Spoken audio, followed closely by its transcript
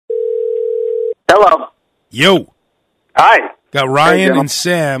Hello. Yo. Hi. Got Ryan and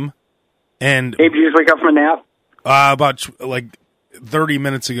Sam. And Abe, did you just wake up from a nap? About 30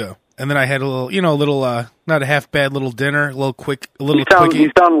 minminutes ago. And then I had a little, not a half bad little dinner, a little quickie. You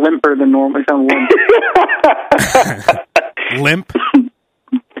sound limper than normal. You sound limp. Limp?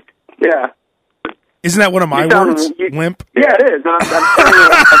 Yeah. Isn't that one of my words? Limp? Yeah, it is. I'm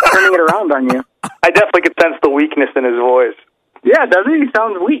turning it around on you. I definitely could sense the weakness in his voice. Yeah, does he? He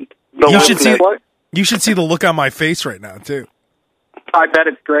sounds weak. You should see the look on my face right now, too. I bet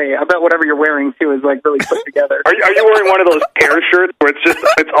it's great. I bet whatever you're wearing, too, is really put together. Are you wearing one of those tear shirts where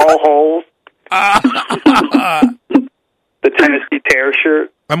it's all holes? The Tennessee tear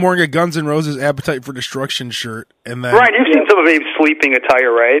shirt? I'm wearing a Guns N' Roses Appetite for Destruction shirt. And then Ryan, you've seen some of Abe's sleeping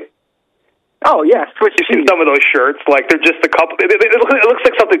attire, right? Oh, yeah. You've seen some of those shirts. They're just a couple... It looks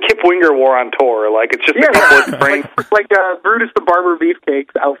like something Kip Winger wore on tour. It's just a couple of strings. Like Brutus the Barber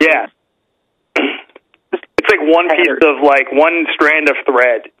Beefcake's outfit. Yeah. It's like one piece of, one strand of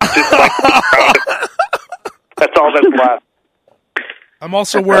thread. Just that's all that's left. I'm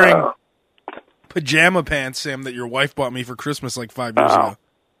also wearing pajama pants, Sam, that your wife bought me for Christmas 5 years ago.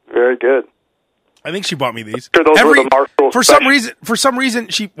 Very good. I think she bought me these. Sure, those were the Marshall For some reason,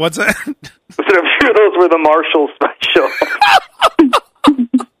 she... What's that? I'm sure those were the Marshall special.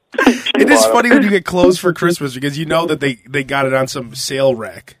 It is funny when you get clothes for Christmas because you know that they got it on some sale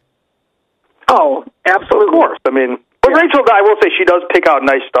rack. Oh, absolutely. Of course. But Rachel, I will say, she does pick out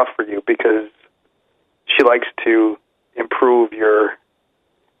nice stuff for you because she likes to improve your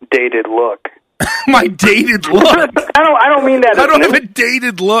dated look. My dated look? I don't mean that. I don't have a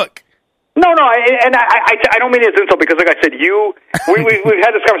dated look. No, I don't mean it as insult because, like I said, we've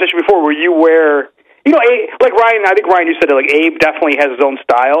had this conversation before where you wear... like Ryan, I think Ryan, you said that Abe definitely has his own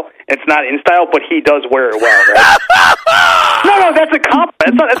style. It's not in style, but he does wear it well, right? No, that's a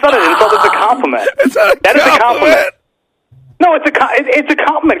compliment. It's not an insult. It's a compliment. That is a compliment. No, it's a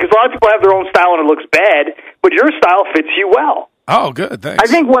compliment because a lot of people have their own style and it looks bad, but your style fits you well. Oh, good. Thanks.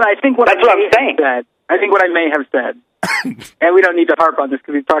 That's what I'm saying. I think what I may have said, and we don't need to harp on this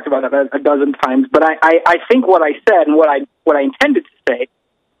because we've talked about it a dozen times. But I think what I said and what I intended to say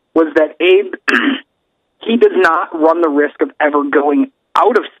was that Abe. He does not run the risk of ever going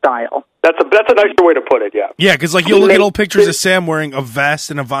out of style. That's a nicer way to put it, yeah. Yeah, because you'll look at old pictures of Sam wearing a vest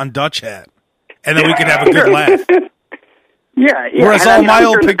and a Von Dutch hat, and then we can have a good laugh. Yeah. Whereas all my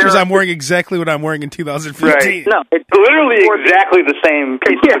old pictures, I'm wearing exactly what I'm wearing in 2015. Right. No, it's literally exactly the same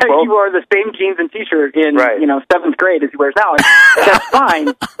piece of clothes. You wore the same jeans and T-shirt in 7th grade as he wears now. And that's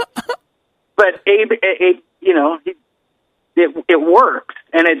fine. But Abe, it works,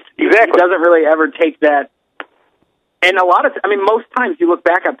 and he doesn't really ever take that. And most times you look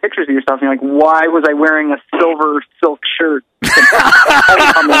back at pictures of yourself and you're like, why was I wearing a silver silk shirt?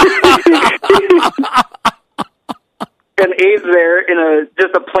 And Abe's there in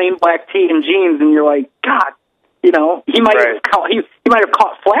just a plain black tee and jeans, and you're like, God, he might have caught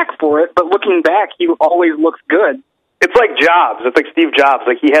flack for it, but looking back, he always looks good. It's like Jobs. It's like Steve Jobs.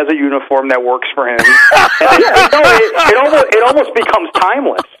 He has a uniform that works for him. It almost becomes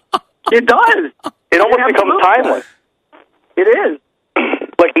timeless. It does. It almost becomes timeless. It is.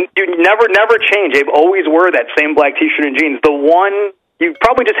 You never change. Abe always wear that same black T-shirt and jeans. You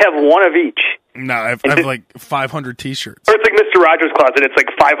probably just have one of each. No, I have 500 T-shirts. Or it's like Mr. Rogers' Closet. It's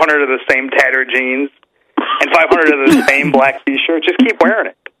 500 of the same tattered jeans and 500 of the same black T-shirt. Just keep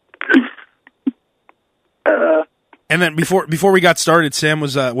wearing it. And then before we got started, Sam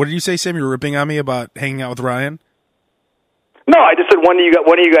was, what did you say, Sam? You were ripping on me about hanging out with Ryan? No, I just said, when are you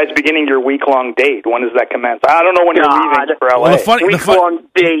guys beginning your week-long date? When does that commence? I don't know when you're leaving for LA. Well, week-long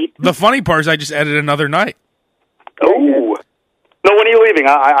date. The funny part is I just added another night. Oh. No, when are you leaving?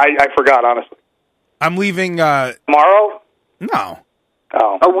 I forgot, honestly. I'm leaving, tomorrow? No.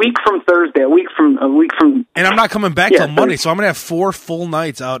 Oh. A week from Thursday. A week from. And I'm not coming back till Monday, so I'm going to have 4 full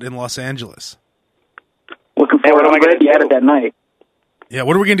nights out in Los Angeles. Looking forward. I'm glad you added that night. Yeah,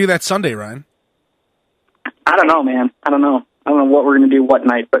 what are we going to do that Sunday, Ryan? I don't know, man. I don't know what we're going to do what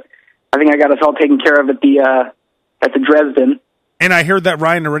night, but I think I got us all taken care of at the Dresden. And I heard that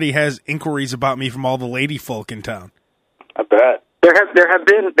Ryan already has inquiries about me from all the lady folk in town. I bet. There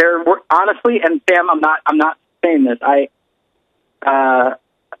were honestly, and Sam, I'm not saying this. I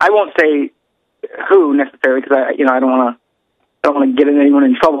won't say who necessarily because I don't want to get anyone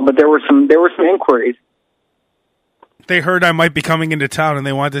in trouble, but there were some inquiries. They heard I might be coming into town, and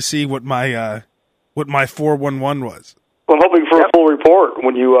they wanted to see what my 411 was. Well, I'm hoping for a full report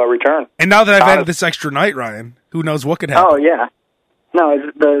when you return. And now that I've added this extra night, Ryan, who knows what could happen? Oh, yeah. No,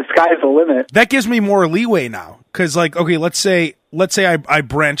 the sky's the limit. That gives me more leeway now. Because, like, okay, let's say I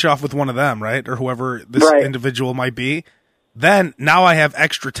branch off with one of them, right? Or whoever this individual might be. Then, now I have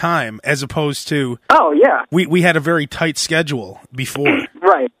extra time as opposed to... Oh, yeah. We had a very tight schedule before.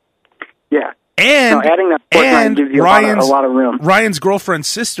 Right. Yeah. And, adding that fortnight gives you a lot of room. Ryan's girlfriend's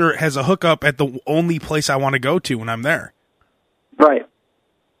sister has a hookup at the only place I want to go to when I'm there. Right.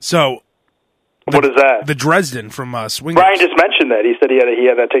 So... What is that? The Dresden from Swingers. Ryan just mentioned that. He said he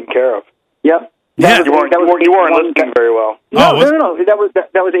had that taken care of. Yep. Yeah. You weren't listening very well. No. That was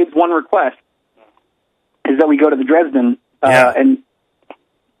Abe's one request. Is that we go to the Dresden and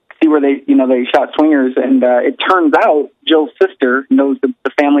see where they shot Swingers, and it turns out Jill's sister knows the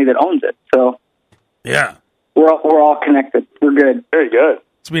family that owns it. So yeah, we're all connected. We're good. Very good.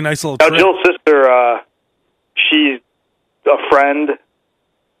 It's gonna be a nice little now, trip. Jill's sister, she's a friend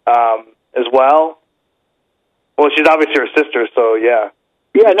as well. Well, she's obviously her sister, so yeah.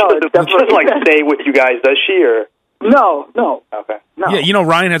 Yeah, no, she doesn't like stay with you guys, does she? Or no. Okay. No. Yeah,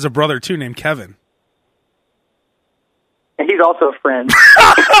 Ryan has a brother too named Kevin. And he's also a friend.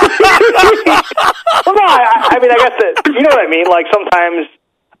 Well, no, I mean, I guess that you know what I mean. Like sometimes,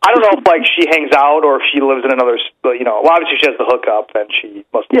 I don't know if like she hangs out or if she lives in another. Well, obviously she has the hookup, and she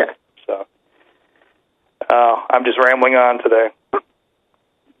must. Yeah. So, I'm just rambling on today.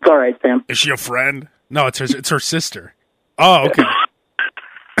 It's all right, Sam. Is she a friend? No, it's her sister. Oh, okay.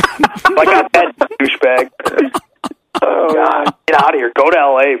 Like that douchebag. Oh God, get out of here. Go to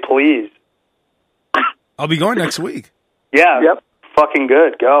L.A., please. I'll be going next week. Yeah. Yep. Fucking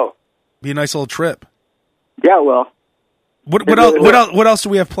good. Go. Be a nice little trip. Yeah, well. What else do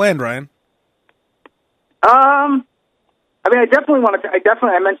we have planned, Ryan? I mean,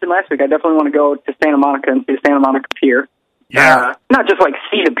 I mentioned last week, I definitely want to go to Santa Monica and see the Santa Monica Pier. Yeah. Not just like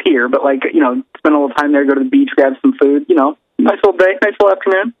see the pier, but like, spend a little time there, go to the beach, grab some food, nice little day, nice little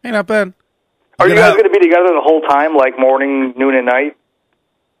afternoon. Hey, not bad. Are you guys going to be together the whole time, like morning, noon, and night?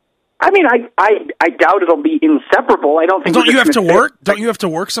 I mean, I doubt it'll be inseparable. I don't think. Don't you have to work? Don't you have to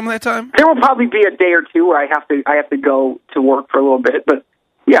work some of that time? There will probably be a day or two where I have to go to work for a little bit, but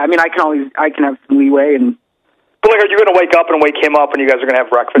yeah, I mean, I can have some leeway and. But like, are you going to wake up and wake him up, and you guys are going to have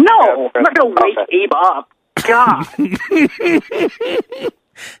breakfast? No, I'm not going to wake Abe up. God.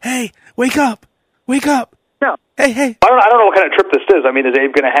 Hey, wake up! Wake up! No. Hey! I don't know what kind of trip this is. I mean, is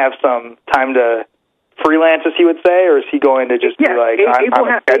Abe going to have some time to freelance, as he would say, or is he going to just be like on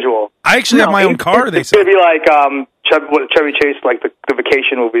a schedule? I actually have my own car. They said it's going to be like Chevy Chase, like the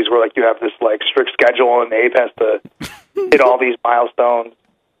vacation movies, where like you have this like strict schedule, and Abe has to hit all these milestones.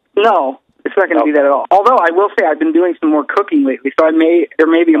 No, it's not going to be that at all. Although I will say I've been doing some more cooking lately, so there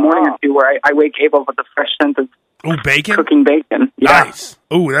may be a morning or two where I wake Abe up with a fresh sense of bacon, cooking bacon. Yeah. Nice.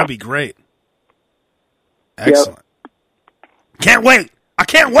 Oh, that'd be great. Excellent. Yep. Can't wait. I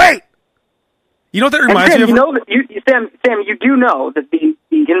can't wait. You know what that reminds me of? Sam, you do know that the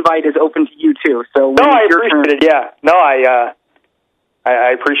invite is open to you too. So no, I appreciate it. Yeah, no, I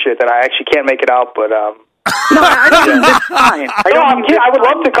appreciate that. I actually can't make it out, but no, I think it's fine. I would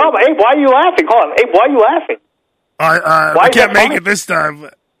love to come. Hey, why are you laughing? Hold on. Hey, why are you laughing? I can't make it this time.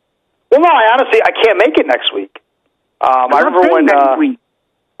 Well, no, I can't make it next week. I remember when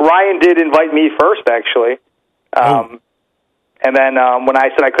Ryan did invite me first, actually. And then when I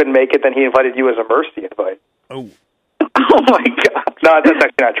said I couldn't make it, then he invited you as a mercy invite. Oh. Oh, my God. No, that's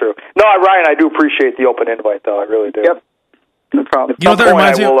actually not true. No, Ryan, I do appreciate the open invite, though. I really do. Yep. No problem. You know that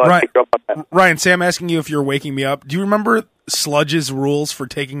reminds me of, Ryan, Sam asking you if you're waking me up. Do you remember Sludge's rules for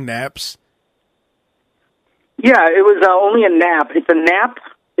taking naps? Yeah, it was only a nap. It's a nap.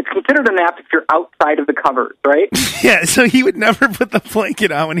 It's considered a nap if you're outside of the covers, right? Yeah, so he would never put the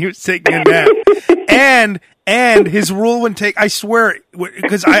blanket on when he was taking a nap. and his rule when I swear,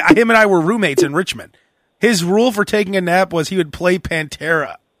 because him and I were roommates in Richmond. His rule for taking a nap was he would play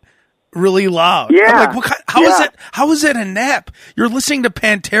Pantera really loud. Yeah. I'm like, how is that a nap? You're listening to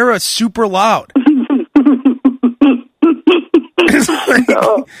Pantera super loud. It's like,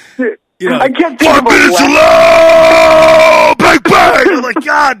 I can't think 5 minutes low! Bang, bang! I'm like,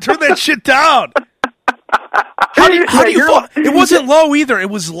 God, turn that shit down. How do you fall? It wasn't low either.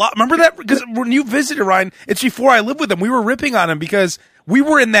 It was low. Remember that? Because when you visited Ryan, it's before I lived with him. We were ripping on him because we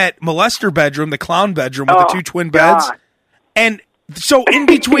were in that molester bedroom, the clown bedroom with the two twin beds. God. And so in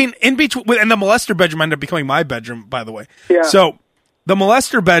between, and the molester bedroom ended up becoming my bedroom, by the way. Yeah. So the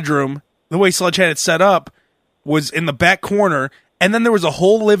molester bedroom, the way Sludge had it set up, was in the back corner. And then there was a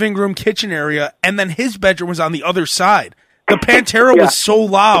whole living room, kitchen area, and then his bedroom was on the other side. The Pantera was so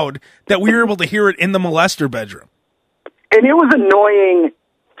loud that we were able to hear it in the molester bedroom. And it was annoying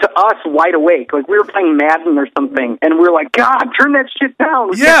to us wide awake. Like we were playing Madden or something, and we were like, God, turn that shit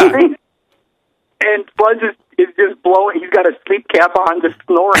down. Yeah. And Sludge is just blowing. He's got a sleep cap on, just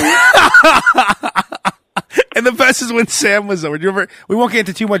snoring. And the best is when Sam was over. Do you remember? We won't get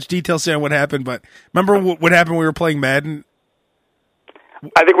into too much detail, Sam, what happened, but remember what happened when we were playing Madden?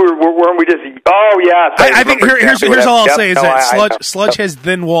 I think weren't we just? Oh yeah. I think here's all I'll say is that Sludge has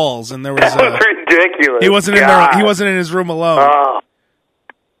thin walls, and there was that was ridiculous. He wasn't in there. He wasn't in his room alone.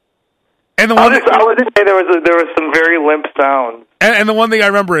 And the one I would just say there was some very limp sounds. And the one thing I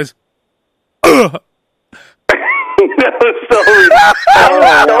remember is, ugh. That was so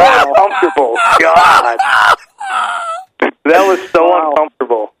uncomfortable. God, that was so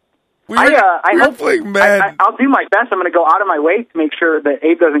uncomfortable. I'll do my best. I'm going to go out of my way to make sure that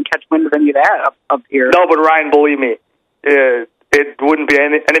Abe doesn't catch wind of any of that up here. No, but Ryan, believe me, it wouldn't be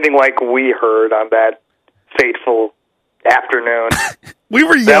anything like we heard on that fateful afternoon. We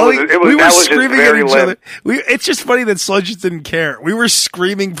were yelling. We were screaming at each other. It's just funny that Sludge just didn't care. We were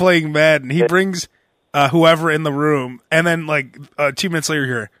screaming playing Madden. He brings whoever in the room, and then 2 minutes later,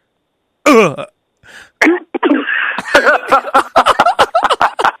 here, ugh.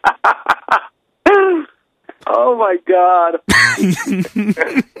 Oh my God!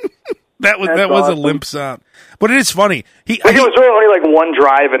 that was awesome. A limp sound, but it is funny. It was really only one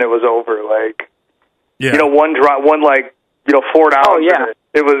drive and it was over. One drive, 4 downs. Oh yeah,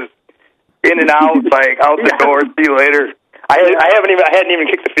 it was in and out, out the door. See you later. I hadn't even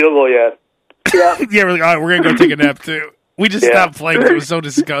kicked the field goal yet. Yeah, yeah. We're like, all right, we're gonna go take a nap too. We just stopped playing because it was so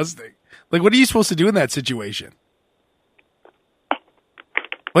disgusting. What are you supposed to do in that situation?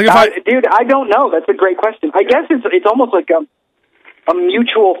 Dude, I don't know. That's a great question. I guess it's almost like a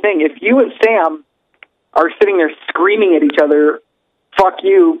mutual thing. If you and Sam are sitting there screaming at each other, "Fuck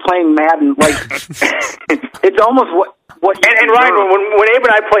you," playing Madden, it's almost what. And Ryan, when Abe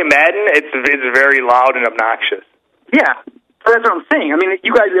and I play Madden, it's very loud and obnoxious. Yeah, that's what I'm saying. I mean,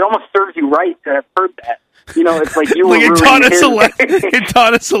 you guys, it almost serves you right to have heard that. It's like you were it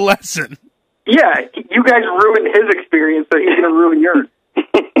taught us a lesson. Yeah, you guys ruined his experience, so he's going to ruin yours.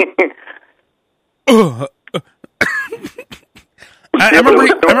 I remember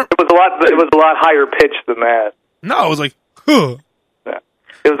it was a lot higher pitched than that. No, it was like, huh. Yeah.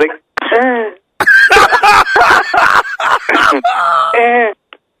 It was like,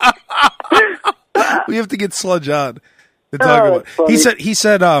 we have to get Sludge on to talk about. He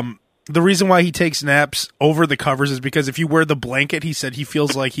said the reason why he takes naps over the covers is because if you wear the blanket, he said he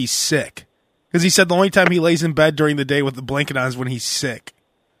feels like he's sick. Because he said the only time he lays in bed during the day with the blanket on is when he's sick.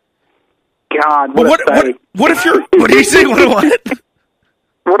 God, what if you're... What do you say? What?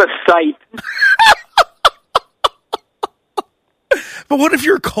 What a sight. But what if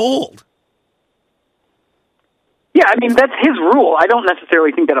you're cold? Yeah, I mean, that's his rule. I don't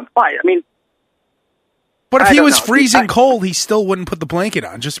necessarily think that applies. I mean... But if he was freezing cold, he still wouldn't put the blanket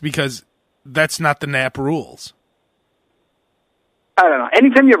on, just because that's not the nap rules. I don't know.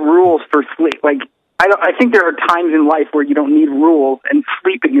 Anytime you have rules for sleep, I think there are times in life where you don't need rules, and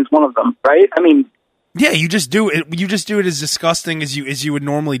sleeping is one of them, right? I mean, yeah, you just do it. You just do it as disgusting as you would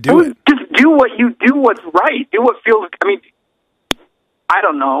normally do it. Just do what's right. Do what feels. I mean, I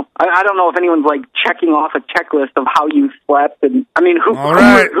don't know. I don't know if anyone's checking off a checklist of how you slept, and I mean, who's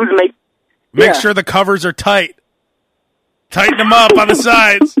making. Make sure the covers are tight. Tighten them up on the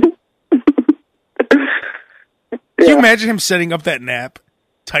sides. Can you imagine him setting up that nap,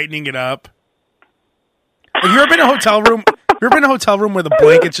 tightening it up? Have you ever been in a hotel room? Where the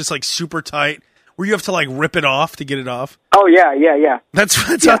blanket's just super tight, where you have to rip it off to get it off? Oh yeah. That's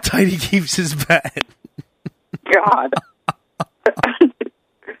how tight he keeps his bed. God.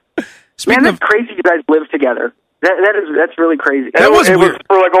 Man, that's crazy. You guys live together. That's really crazy. That was weird.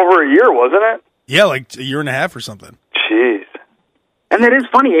 Was for over a year, wasn't it? Yeah, a year and a half or something. Jeez. And that is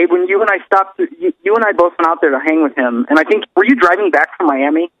funny, Abe. When you and I stopped, you and I both went out there to hang with him. And I think, were you driving back from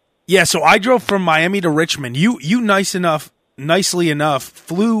Miami? Yeah, so I drove from Miami to Richmond. You nicely enough,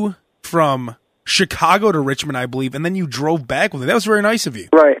 flew from Chicago to Richmond, I believe, and then you drove back with me. That was very nice of you.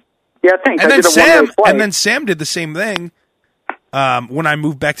 Right. Yeah, thanks. And then Sam did the same thing. When I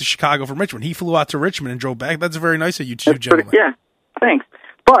moved back to Chicago from Richmond, he flew out to Richmond and drove back. That's very nice of you two gentlemen. Yeah, thanks.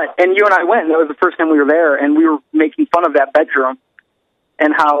 And you and I went. That was the first time we were there, and we were making fun of that bedroom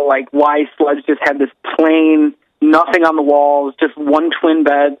and how why Sludge just had this plain, nothing on the walls, just one twin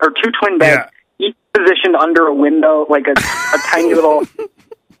bed or two twin beds, each positioned under a window, a tiny little.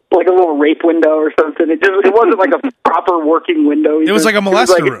 Like a little rape window or something. It wasn't a proper working window. It was like a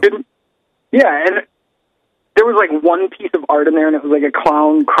molester room. Yeah, and there was like one piece of art in there, and it was like a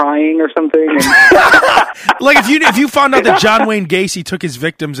clown crying or something. And like if you found out that John Wayne Gacy took his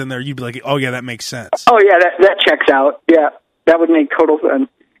victims in there, you'd be like, oh yeah, that makes sense. Oh yeah, that checks out. Yeah, that would make total sense.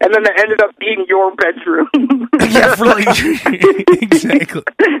 And then that ended up being your bedroom. Yeah, for like, exactly.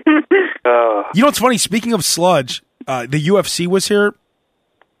 You know what's funny? Speaking of sludge, the UFC was here.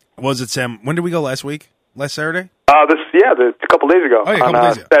 Was it, Sam? When did we go last week? Last Saturday? A couple days ago. Oh, yeah, a couple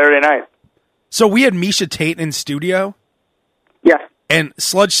days ago. Saturday night. So we had Misha Tate in studio. Yes. And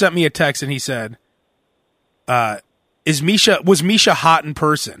Sludge sent me a text, and he said, was Misha hot in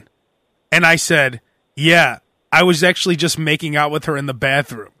person? And I said, yeah, I was actually just making out with her in the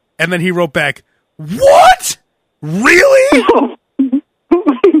bathroom. And then he wrote back, what? Really?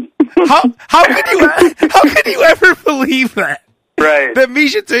 How could you ever believe that? Right. That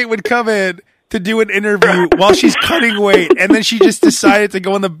Misha Tate would come in to do an interview while she's cutting weight, and then she just decided to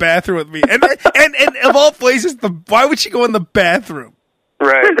go in the bathroom with me. And of all places, why would she go in the bathroom?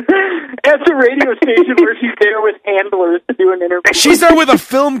 Right. At the radio station where she's there with handlers to do an interview. She's there with a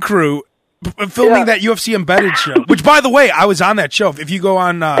film crew filming that UFC Embedded show. Which, by the way, I was on that show. If you go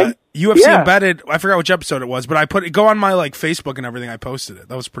on UFC Embedded, I forgot which episode it was, but go on my Facebook and everything. I posted it.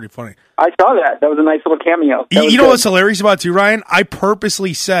 That was pretty funny. I saw that. That was a nice little cameo. You know what's hilarious about it too, Ryan? I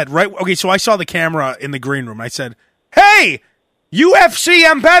purposely said, so I saw the camera in the green room. I said, hey,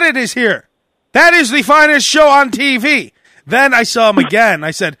 UFC Embedded is here. That is the finest show on TV. Then I saw him again.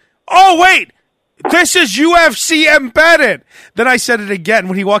 I said, oh, wait, this is UFC Embedded. Then I said it again.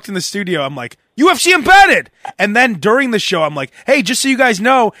 When he walked in the studio, I'm like, UFC Embedded. And then during the show, I'm like, hey, just so you guys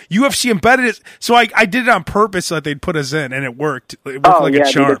know, UFC Embedded is... So I did it on purpose so that they'd put us in, and it worked. It worked like a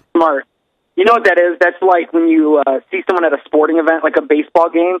charm. Dude, that's smart. You know what that is? That's like when you see someone at a sporting event, like a baseball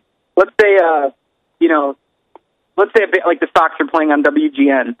game. Let's say, like the Sox are playing on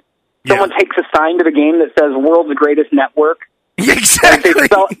WGN. Someone takes a sign to the game that says "World's Greatest Network." Exactly. They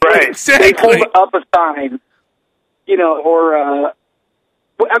hold up a sign, or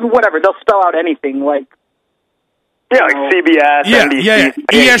whatever. They'll spell out anything like. Yeah, like CBS, NBC,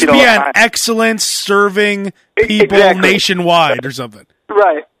 ESPN, excellence serving people nationwide or something.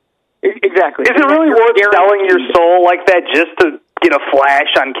 Right. Exactly. Is it really worth selling your soul like that just to get a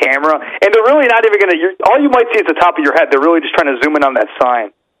flash on camera? And they're really not even going to... All you might see is the top of your head. They're really just trying to zoom in on that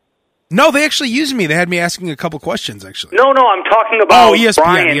sign. No, they actually used me. They had me asking a couple questions, actually. No, I'm talking about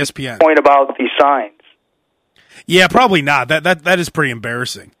ESPN. Point about these signs. Yeah, probably not. That is pretty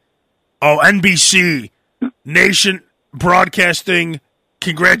embarrassing. Oh, NBC, Nation Broadcasting,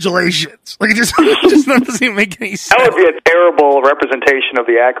 congratulations. Like, it just doesn't even make any sense. That would be a terrible representation of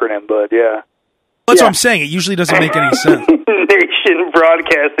the acronym, but yeah. That's what I'm saying. It usually doesn't make any sense. Nation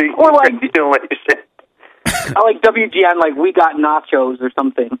Broadcasting, or like, congratulations. I like WGN, like, we got nachos or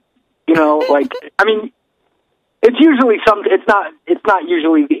something. I mean, it's usually it's not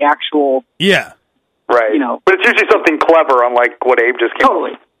usually the actual. Yeah. Right. But it's usually something clever, unlike what Abe just came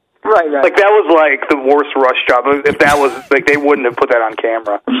Totally. Right. Like, that was like the worst rush job. If that was, like, they wouldn't have put that on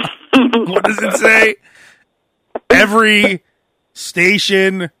camera. What does it say? Every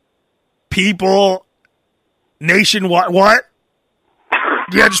station, people, nationwide. What?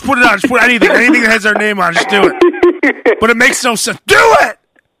 Yeah, just put it on. Just put anything that has our name on. Just do it. But it makes no sense. Do it.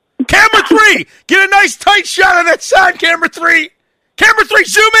 Camera 3, get a nice tight shot on that sign. Camera 3,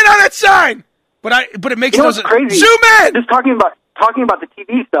 zoom in on that sign. But it makes no sense. Crazy? Zoom in. Just talking about the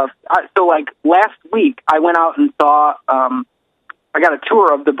TV stuff. So like last week, I went out and saw. I got a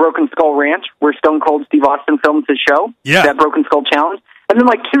tour of the Broken Skull Ranch where Stone Cold Steve Austin filmed his show. Yeah. That Broken Skull Challenge. And then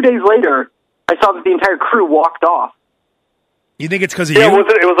like 2 days later, I saw that the entire crew walked off. You think it's because of you? Yeah, it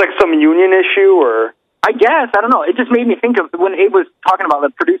was like some union issue, or? I guess. I don't know. It just made me think of when Abe was talking about the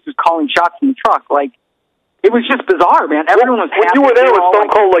producers calling shots in the truck. Like, it was just bizarre, man. Everyone was happy. When you were there, was Stone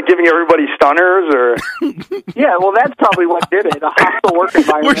Cold like giving everybody stunners, or? Yeah, well, that's probably what did it. A hostile work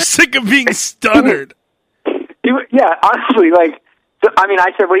environment. We're sick of being stunnered. Yeah, honestly, like, I mean,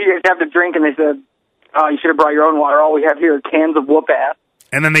 I said, "Well, you guys have to drink," and they said, "Oh, you should have brought your own water. All we have here are cans of whoop ass."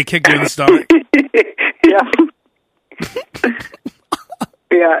 And then they kicked you in the stomach. Yeah.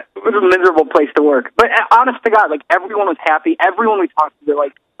 Yeah, it was a miserable place to work. But honest to God, like, everyone was happy. Everyone we talked to, they're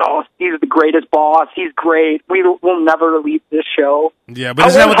like, "Oh, he's the greatest boss. He's great. We'll never leave this show." Yeah, but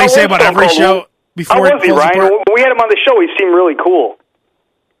isn't that what they say about every show before it falls Ryan? apart? When we had him on the show, he seemed really cool.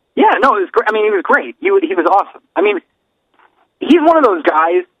 Yeah, no, it was great. I mean, he was great. He was awesome. I mean, he's one of those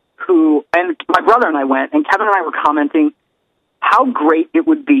guys who, and my brother and I went, and Kevin and I were commenting how great it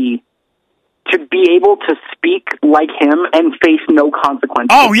would be to be able to speak like him and face no consequences.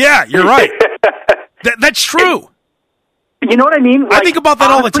 Oh, yeah, you're right. That's true. You know what I mean? Like, I think about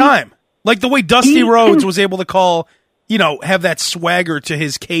that all the time. Like the way Dusty Rhodes was able to call, have that swagger to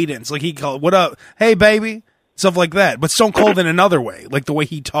his cadence. Like he called, what up? Hey, baby. Stuff like that. But Stone Cold in another way, like the way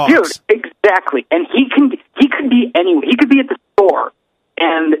he talks. Dude, exactly. And he could be anywhere. He could be at the store,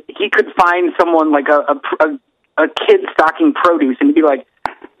 and he could find someone like a kid stocking produce, and he'd be like,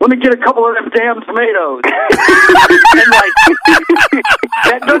 let me get a couple of them damn tomatoes. And like,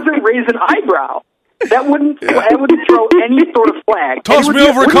 that doesn't raise an eyebrow. That wouldn't throw any sort of flag. Toss me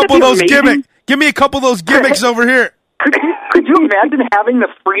over a couple of those gimmicks. Give me a couple of those gimmicks over here. Could you imagine having the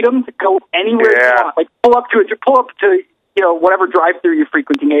freedom to go anywhere you want? Like pull up to whatever drive-through you're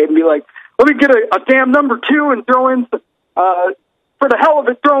frequenting, and be like, let me get a damn number 2 and throw in some, for the hell of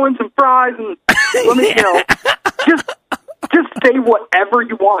it, throw in some fries and let me just say whatever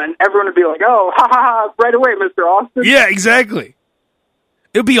you want. Everyone would be like, oh, ha ha ha, right away, Mr. Austin. Yeah, exactly.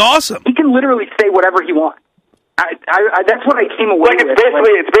 It would be awesome. He can literally say whatever he wants. That's what I came away with.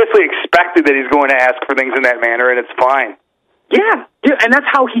 It's basically expected that he's going to ask for things in that manner, and it's fine. Yeah, dude, and that's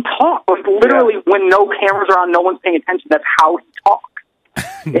how he talks. Like, literally, when no cameras are on, no one's paying attention, that's how he talks.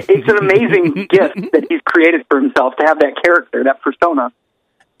 It's an amazing gift that he's created for himself to have that character, that persona.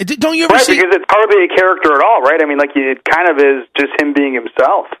 Don't you ever see... Because it's hardly a character at all, right? I mean, like, it kind of is just him being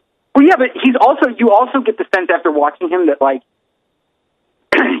himself. Well, yeah, but you also get the sense after watching him that, like,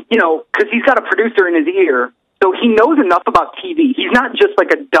 because he's got a producer in his ear, so he knows enough about TV. He's not just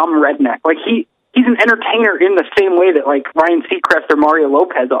like a dumb redneck. Like he's an entertainer in the same way that like Ryan Seacrest or Mario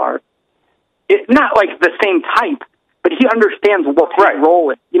Lopez are. Not like the same type, but he understands what his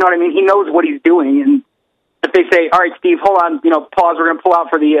role is. You know what I mean? He knows what he's doing. And if they say, "All right, Steve, hold on, pause. We're going to pull out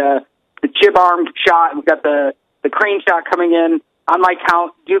for the jib arm shot. We've got the crane shot coming in on my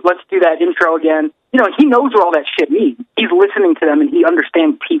count. Let's do that intro again." He knows what all that shit means. He's listening to them, and he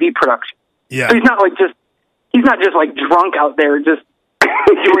understands TV production. Yeah. So he's not just like drunk out there just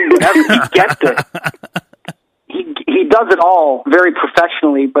doing whatever. He gets it. He does it all very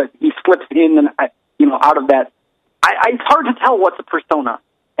professionally, but he slips in and out of that. It's hard to tell what's a persona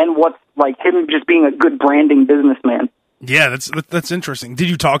and what's like him just being a good branding businessman. Yeah, that's interesting. Did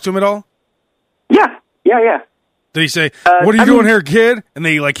you talk to him at all? Yeah. Did he say, "What are you doing here, kid?" And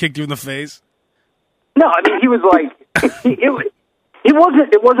then he like kicked you in the face? No, I mean he was like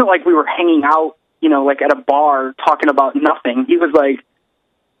it wasn't like we were hanging out, like at a bar talking about nothing. He was like,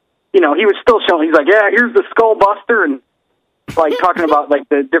 he was still showing. He's like, yeah, here's the Skull Buster, and like talking about like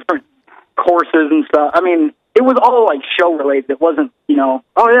the different courses and stuff. I mean, it was all like show related. It wasn't, oh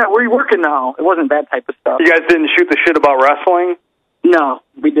yeah, where are you working now? It wasn't that type of stuff. You guys didn't shoot the shit about wrestling? No,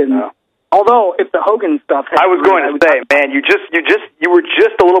 we didn't. No. Although, if the Hogan stuff, I was going to say, man, you were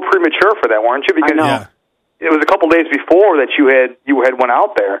just a little premature for that, weren't you? Because it was a couple days before that you had went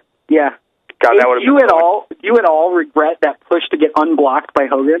out there. Yeah. God, that would have been. You at all regret that push to get unblocked by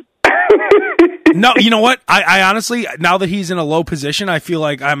Hogan? No, you know what? I honestly, now that he's in a low position, I feel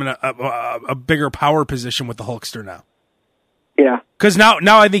like I'm in a bigger power position with the Hulkster now. Yeah. Because now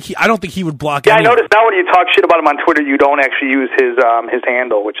I don't think he would block. Yeah, anyone. I noticed now when you talk shit about him on Twitter, you don't actually use his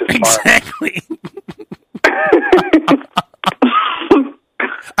handle, which is smart. Exactly.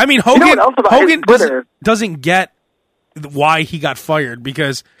 I mean, Hogan doesn't get why he got fired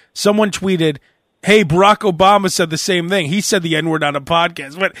because someone tweeted, "Hey, Barack Obama said the same thing. He said the N-word on a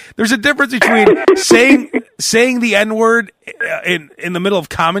podcast." But there's a difference between saying the N-word in the middle of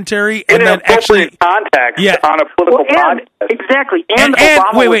commentary and then actually context on a political podcast. Exactly. And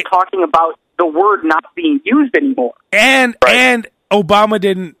Obama was talking about the word not being used anymore. And Obama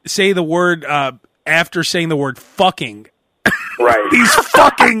didn't say the word after saying the word fucking. Right. He's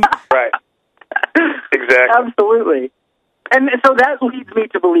fucking. Right. Exactly. Absolutely. And so that leads me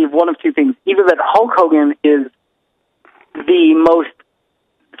to believe one of two things. Either that Hulk Hogan is the most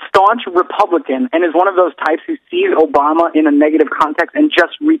staunch Republican and is one of those types who sees Obama in a negative context and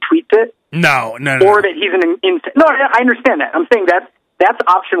just retweets it. No. Or that he's no, I understand that. I'm saying that's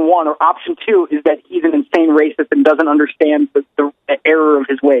option one. Or option two is that he's an insane racist and doesn't understand the error of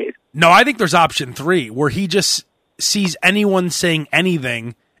his ways. No, I think there's option three, where he just sees anyone saying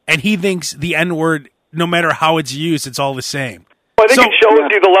anything and he thinks the N-word, no matter how it's used, it's all the same. Well, I think it shows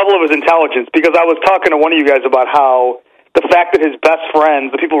you the level of his intelligence, because I was talking to one of you guys about how the fact that his best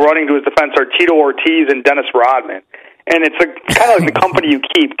friends, the people running to his defense, are Tito Ortiz and Dennis Rodman. And it's kind of like the company you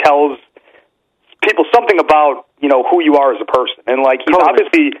keep tells people something about, who you are as a person. And, he's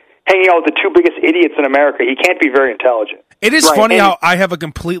obviously hanging out with the two biggest idiots in America. He can't be very intelligent. It is funny how I have a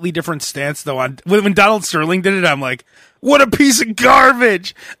completely different stance, though. When Donald Sterling did it, I'm like, what a piece of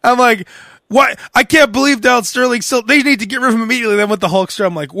garbage. I'm like, Why? I can't believe Donald Sterling still. They need to get rid of him immediately. Then with the Hulkster,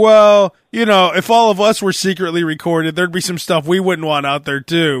 I'm like, well, if all of us were secretly recorded, there'd be some stuff we wouldn't want out there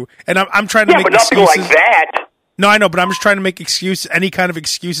too. And I'm trying to make but nothing excuses. like that. No, I know, but I'm just trying to make any kind of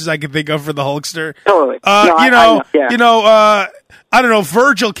excuses I can think of for the Hulkster. Totally. I don't know.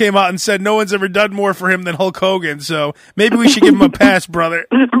 Virgil came out and said no one's ever done more for him than Hulk Hogan, so maybe we should give him a pass, brother.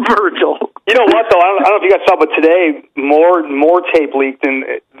 Virgil. You know what, though? I don't know if you guys saw, but today more tape leaked, and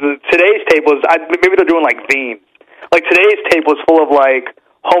today's tape was maybe they're doing like themes. Like today's tape was full of like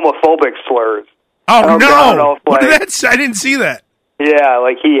homophobic slurs. Oh no! What did that say? I didn't see that. Yeah,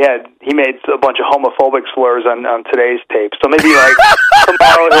 like he made a bunch of homophobic slurs on today's tape. So maybe like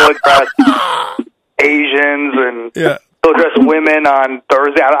tomorrow he'll address Asians and he'll address women on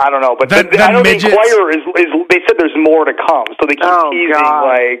Thursday. I don't know, but I know the Inquirer is. They said there's more to come, so they keep teasing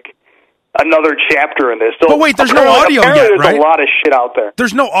like another chapter in this. So but wait, there's no audio yet, there's right? a lot of shit out there.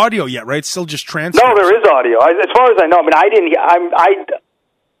 There's no audio yet, right? It's still just transcripts. No, there is audio. As far as I know, I mean,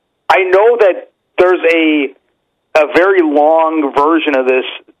 I know that there's a very long version of this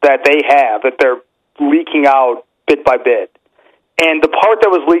that they have that they're leaking out bit by bit. And the part that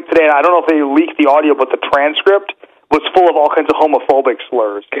was leaked today, and I don't know if they leaked the audio, but the transcript was full of all kinds of homophobic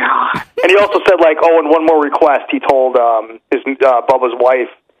slurs. God. And he also said, like, and one more request. He told Bubba's wife,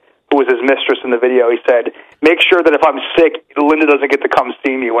 who was his mistress in the video, he said, make sure that if I'm sick, Linda doesn't get to come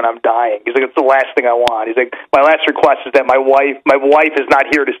see me when I'm dying. He's like, it's the last thing I want. He's like, my last request is that my wife is not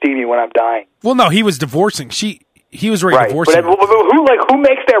here to see me when I'm dying. Well, no, he was divorcing. He was ready to divorce her. But who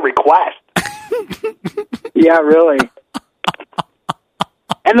makes that request? Yeah, really.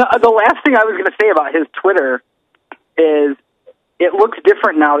 And the last thing I was going to say about his Twitter is it looks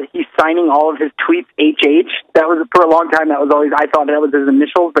different now that he's signing all of his tweets HH. That was for a long time. That was always I thought that was his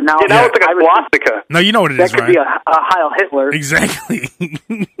initials, but now now it's like a swastika. No, you know what it is, right? That could be a Heil Hitler. Exactly.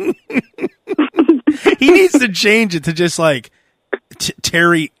 He needs to change it to just like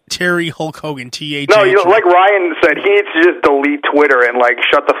Terry Hulk Hogan TH. No, like Ryan said, he needs to just delete Twitter and like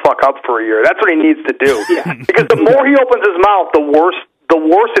shut the fuck up for a year. That's what he needs to do. Yeah. Because the more he opens his mouth, the worse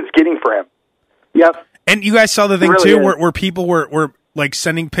it's getting for him. Yep. And you guys saw the thing really too, where people were like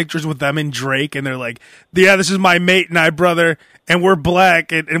sending pictures with them and Drake, and they're like, "Yeah, this is my mate and I, brother, and we're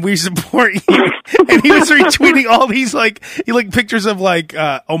black, and we support you." And he was retweeting all these pictures of like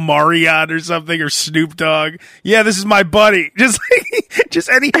Omarion or something or Snoop Dogg. Yeah, this is my buddy.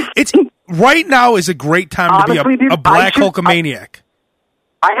 It's right now is a great time to be a black Hulkamaniac.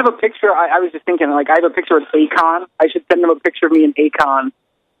 I have a picture. I was just thinking, like, I have a picture of Akon. I should send him a picture of me and Akon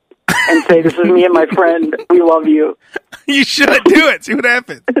and say, "This is me and my friend. We love you." You should do it. See what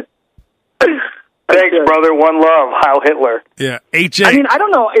happens. Thanks, brother. One love. Heil Hitler. Yeah. AJ. I mean, I don't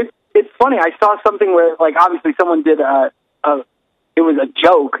know. It's funny. I saw something where, like, obviously someone did it was a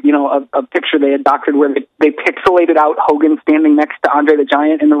joke, a picture they had doctored where they pixelated out Hogan standing next to Andre the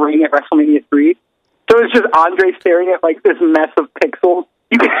Giant in the ring at WrestleMania 3. So it was just Andre staring at, like, this mess of pixels.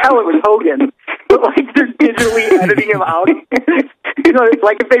 You could tell it was Hogan, but, like, they're digitally editing him out. It's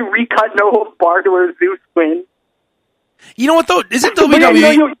like if they recut No Holds Barred to where Zeus wins. You know what, though? Isn't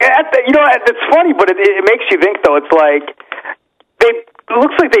WWE... It's funny, but it makes you think, though. It's like... It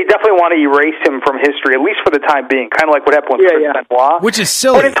looks like they definitely want to erase him from history, at least for the time being, kind of like what happened with Chris Benoit. Which is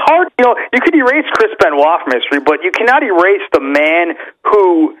silly. But it's hard, you could erase Chris Benoit from history, but you cannot erase the man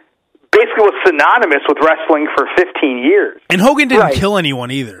who basically was synonymous with wrestling for 15 years. And Hogan didn't kill anyone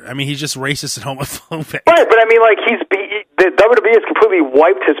either. I mean, he's just racist and homophobic. Right, but I mean, like, the WWE has completely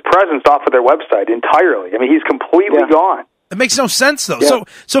wiped his presence off of their website entirely. I mean, he's completely gone. It makes no sense, though. Yeah.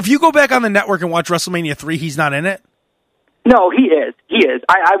 So if you go back on the network and watch WrestleMania 3, he's not in it? No, he is. He is.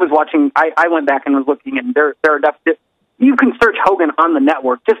 I was watching. I went back and was looking, and there are definitely. You can search Hogan on the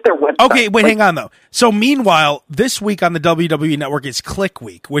network, just their website. Okay, wait, hang on though. So meanwhile, this week on the WWE Network is Click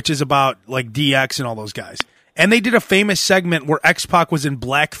Week, which is about like DX and all those guys. And they did a famous segment where X-Pac was in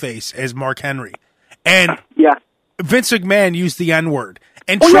blackface as Mark Henry, and Vince McMahon used the N-word.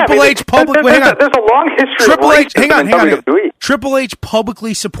 And Triple H publicly... There's a long history Triple of H, hang on. WWE. Triple H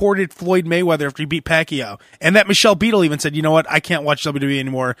publicly supported Floyd Mayweather after he beat Pacquiao. And that Michelle Beadle even said, you know what, I can't watch WWE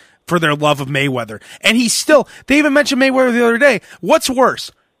anymore for their love of Mayweather. And they even mentioned Mayweather the other day. What's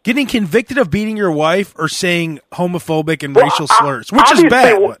worse, getting convicted of beating your wife or saying homophobic and racial slurs? Which is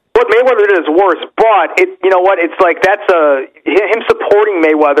bad. What Mayweather did is worse, but you know what? It's like him supporting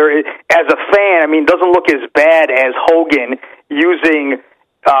Mayweather as a fan. I mean, doesn't look as bad as Hogan using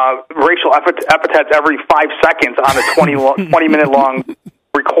racial epithets every 5 seconds on a 20-minute long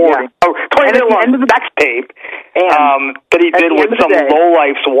recording. Yeah. 20-minute long sex tape that he did with some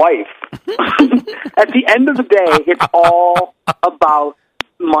lowlife's wife. At the end of the day, it's all about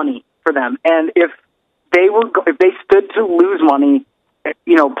money. for them. And if they stood to lose money, a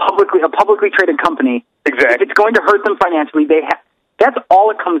publicly traded company, exactly, if it's going to hurt them financially, that's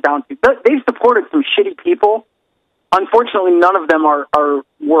all it comes down to. They've supported some shitty people. Unfortunately, none of them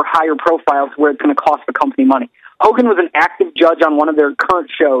were higher profiles where it's going to cost the company money. Hogan was an active judge on one of their current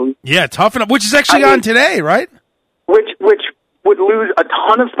shows. Yeah, Tough Enough, which is actually on today, right? Which would lose a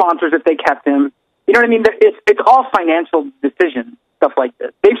ton of sponsors if they kept him. You know what I mean? It's all financial decisions, stuff like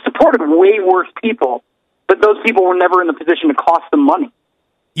this. They've supported way worse people, but those people were never in the position to cost them money.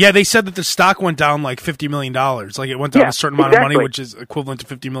 Yeah, they said that the stock went down like $50 million. Like it went down a certain amount of money, which is equivalent to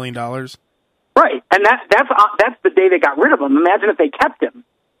 $50 million. Right, and that's the day they got rid of him. Imagine if they kept him.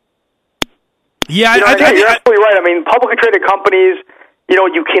 Yeah, you're absolutely right. I mean, publicly traded companies,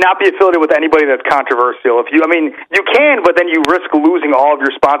 you cannot be affiliated with anybody that's controversial. You can, but then you risk losing all of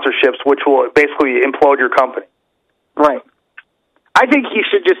your sponsorships, which will basically implode your company. Right. I think he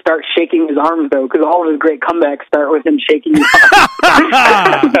should just start shaking his arms, though, because all of his great comebacks start with him shaking his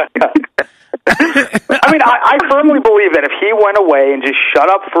arms. I firmly believe that if he went away and just shut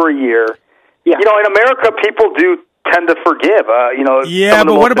up for a year, in America, people do tend to forgive, yeah,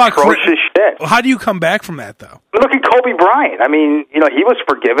 but what about atrocious shit. How do you come back from that, though? Look at Kobe Bryant. I mean, he was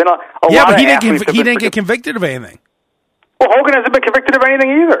forgiven. But he didn't get convicted of anything. Well, Hogan hasn't been convicted of anything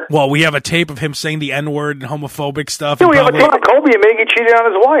either. Well, we have a tape of him saying the N-word and homophobic stuff. Yeah, we have a tape of Kobe admitting he cheated on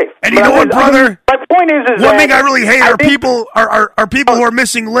his wife. And you know what, brother? My point is one thing I really hate are people who are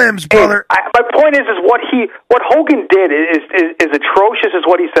missing limbs, brother. My point is what Hogan did is atrocious as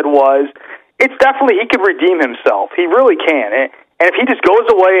what he said was. It's definitely, he could redeem himself. He really can. And if he just goes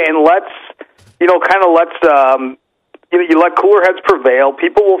away and you let cooler heads prevail,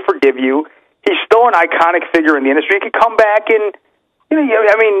 people will forgive you. He's still an iconic figure in the industry. He could come back and, No,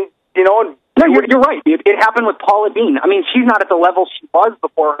 you're right. It happened with Paula Deen. I mean, she's not at the level she was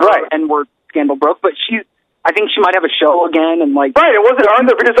before her N-word scandal broke, but I think she might have a show again and like. Right, it wasn't on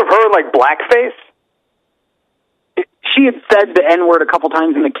there because of her like blackface. She had said the N-word a couple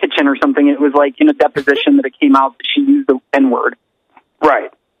times in the kitchen or something. It was like in a deposition that it came out that she used the N-word. Right.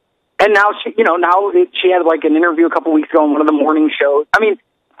 And now she had like an interview a couple weeks ago on one of the morning shows. I mean,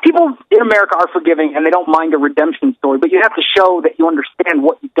 people in America are forgiving and they don't mind a redemption story, but you have to show that you understand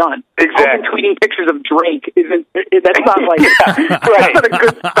what you've done. Exactly. Tweeting pictures of Drake that's not like that's not a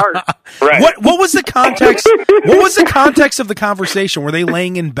good start. Right. What was the context? What was the context of the conversation? Were they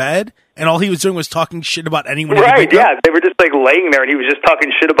laying in bed and all he was doing was talking shit about anyone? Right. Yeah, they were just like laying there and he was just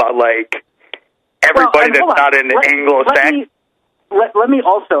talking shit about like everybody that's not an Anglo-Saxon. Let me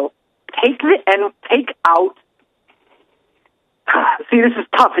also take out. See, this is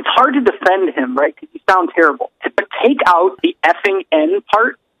tough. It's hard to defend him, right? Because you sound terrible. But take out the effing N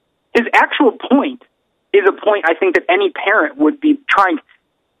part. His actual point is a point I think that any parent would be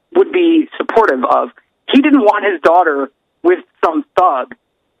supportive of. He didn't want his daughter with some thug,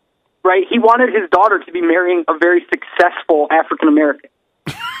 right? He wanted his daughter to be marrying a very successful African American,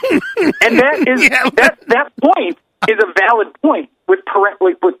 and that point is a valid point with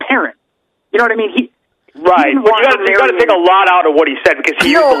parents. You know what I mean? Right. Well, you got to take a lot out of what he said because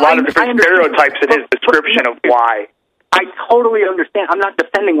he used a lot of different stereotypes in his description of why. I totally understand. I'm not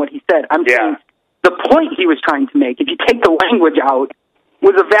defending what he said. I'm saying the point he was trying to make, if you take the language out,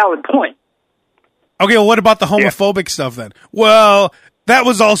 was a valid point. Okay, well, what about the homophobic stuff then? Well, that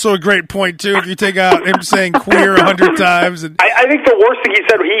was also a great point, too, if you take out him saying queer 100 times. And I think the worst thing he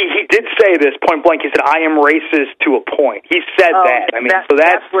said, he did say this point blank. He said, I am racist to a point. He said that. I mean, that's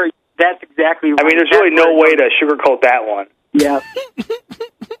where... That's exactly right. I mean, there's really no way to sugarcoat that one. Yeah.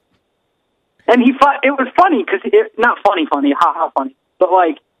 And it was funny, because not funny, ha funny, but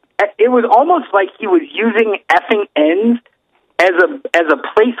like, it was almost like he was using effing N's as a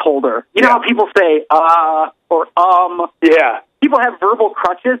placeholder. You know how people say, or Yeah. People have verbal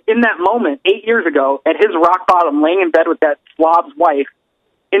crutches. In that moment, 8 years ago, at his rock bottom, laying in bed with that slob's wife,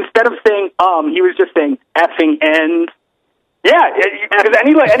 instead of saying, he was just saying effing N's. Yeah, because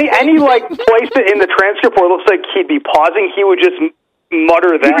any place in the transcript where it looks like he'd be pausing, he would just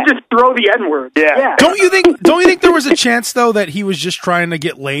mutter that. He would just throw the N-word. Yeah. Don't you think there was a chance though that he was just trying to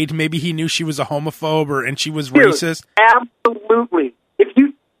get laid? Maybe he knew she was a homophobe and she was racist. Absolutely.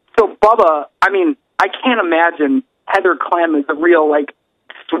 So Bubba, I mean, I can't imagine Heather Clem is a real like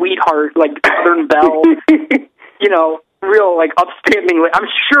sweetheart, like Southern Belle. Real like upstanding. I'm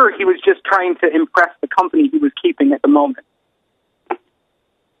sure he was just trying to impress the company he was keeping at the moment.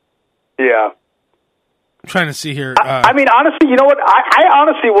 Yeah. I'm trying to see here. I mean, honestly, you know what? I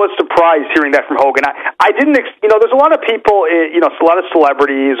honestly was surprised hearing that from Hogan. I didn't, there's a lot of people, a lot of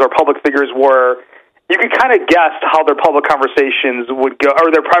celebrities or public figures where, you could kind of guess how their public conversations would go, or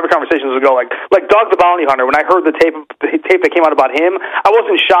their private conversations would go. Like Dog the Bounty Hunter, when I heard the tape that came out about him, I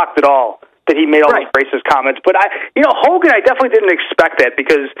wasn't shocked at all that he made all those racist comments. But Hogan, I definitely didn't expect that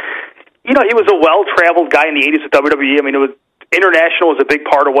because, he was a well-traveled guy in the 80s at WWE. I mean, international was a big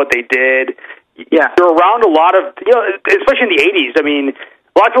part of what they did. Yeah. They're around a lot of, especially in the 80s. I mean,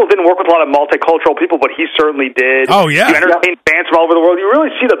 a lot of people didn't work with a lot of multicultural people, but he certainly did. Oh, yeah. You entertain fans from all over the world. You really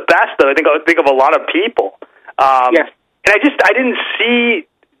see the best of, I think of a lot of people. Yes. And I didn't see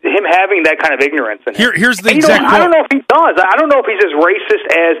him having that kind of ignorance in him. Here's the exact quote. I don't know if he does. I don't know if he's as racist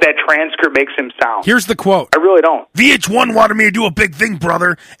as that transcript makes him sound. Here's the quote. I really don't. VH1 wanted me to do a big thing,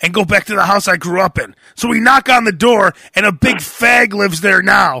 brother, and go back to the house I grew up in. So we knock on the door, and a big fag lives there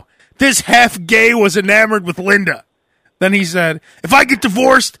now. This half-gay was enamored with Linda. Then he said, if I get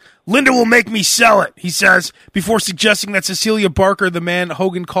divorced, Linda will make me sell it, he says, before suggesting that Cecilia Barker, the man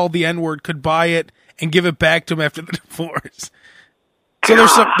Hogan called the N-word, could buy it and give it back to him after the divorce. So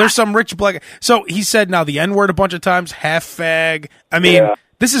there's some rich black. So he said now the N-word a bunch of times, half fag. I mean,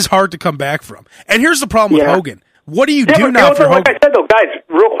 this is hard to come back from. And here's the problem with Hogan. What do you do now for Hogan? Like I said, though, guys,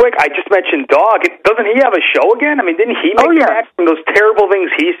 real quick, I just mentioned Dog. Doesn't he have a show again? I mean, didn't he make it back from those terrible things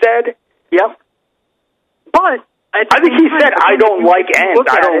he said? Yep. But I think he said, I don't like ends.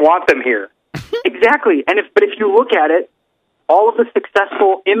 I don't want them here. Exactly. But if you look at it, all of the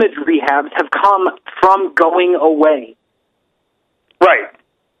successful image rehabs have come from going away. Right.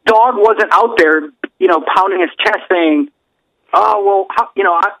 Dog wasn't out there, pounding his chest saying, "Oh, well,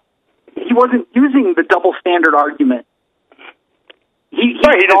 he wasn't using the double standard argument." He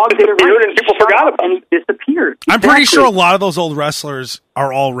disappeared and people forgot about him. And he disappeared. I'm pretty sure a lot of those old wrestlers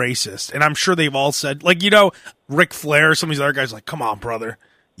are all racist, and I'm sure they've all said, Ric Flair, some of these other guys, like, come on, brother,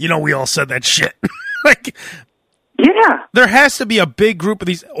 we all said that shit. There has to be a big group of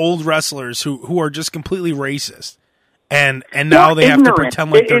these old wrestlers who are just completely racist. And now they have to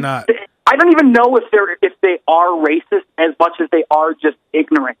pretend like they're not. I don't even know if they are racist as much as they are just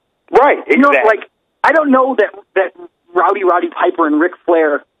ignorant. Right, exactly. I don't know that Rowdy Piper and Ric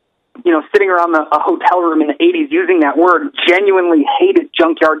Flair, sitting around a hotel room in the 80s using that word, genuinely hated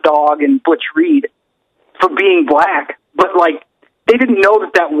Junkyard Dog and Butch Reed for being black. But, they didn't know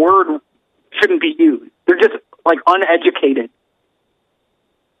that word shouldn't be used. They're just, uneducated.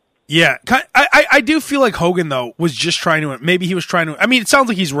 Yeah, I do feel like Hogan, though, was just trying to, maybe he was trying to, I mean, it sounds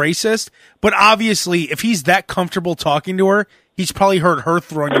like he's racist, but obviously, if he's that comfortable talking to her, he's probably heard her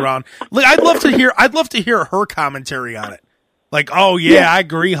throwing around. I'd love to hear her commentary on it. I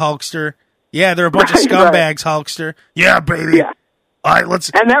agree, Hulkster. Yeah, they're a bunch of scumbags, Hulkster. Yeah, baby. Yeah. All right, let's.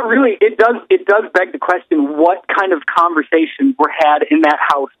 And that really, it does beg the question, what kind of conversations were had in that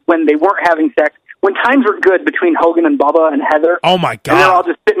house when they weren't having sex? When times were good between Hogan and Bubba and Heather. Oh my God! And they're all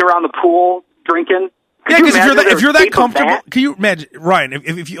just sitting around the pool drinking. Yeah, because if you're that comfortable, can you imagine, Ryan?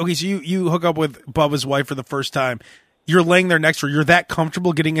 If you hook up with Bubba's wife for the first time, you're laying there next to her. You're that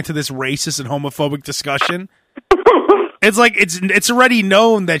comfortable getting into this racist and homophobic discussion. It's like it's already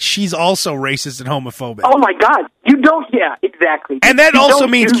known that she's also racist and homophobic. Oh my God! You don't? Yeah, exactly. And that also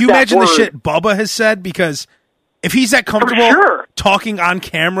means, can you imagine the shit Bubba has said? Because if he's that comfortable talking on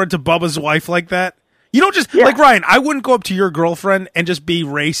camera to Bubba's wife like that, you don't just like Ryan. I wouldn't go up to your girlfriend and just be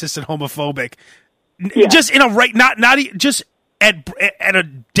racist and homophobic. Yeah. Just in a not just at a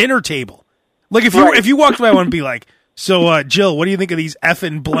dinner table. Like if you walked by, I wouldn't be like, so Jill, what do you think of these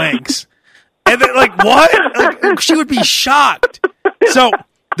effing blanks? And then what? She would be shocked. So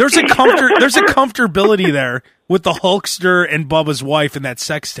there's a comfortability there with the Hulkster and Bubba's wife in that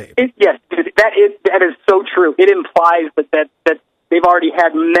sex tape. Yes, that is so true. It implies that they've already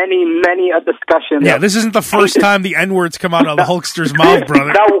had many a discussion. Yeah, this isn't the first time the N-words come out of the Hulkster's mouth,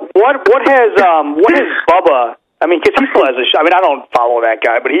 brother. Now, what has Bubba? I mean, because he still has a show. I mean, I don't follow that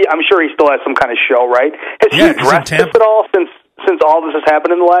guy, but I'm sure he still has some kind of show, right? Has he addressed this at all since all this has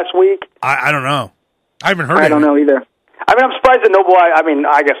happened in the last week? I don't know. I haven't heard. I don't know either. I mean, I'm surprised that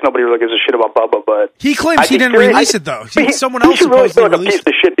I guess nobody really gives a shit about Bubba, but he claims he didn't release it though. Someone else should really feel like a released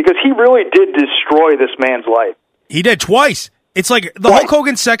piece of shit because he really did destroy this man's life. He did twice. It's like the Hulk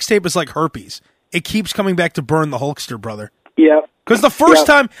Hogan sex tape is like herpes. It keeps coming back to burn the Hulkster, brother. Yeah. Because the first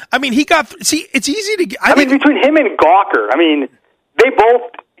time, I mean, he got. See, it's easy to. I mean, between him and Gawker, I mean, they both.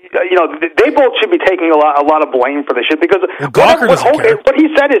 They both should be taking a lot of blame for this shit because what he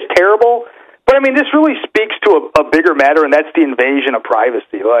said is terrible. But I mean, this really speaks to a bigger matter, and that's the invasion of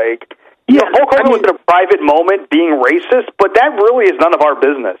privacy. Hulk Hogan was in a private moment being racist, but that really is none of our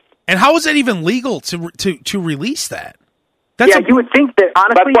business. And how is it even legal to release that? You would think that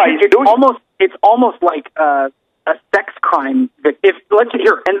honestly, it's almost like a sex crime, if let's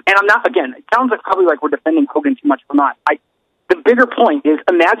hear, and I'm not, again, it sounds like probably like we're defending Hogan too much. I'm not. The bigger point is,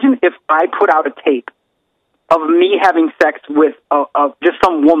 imagine if I put out a tape of me having sex with just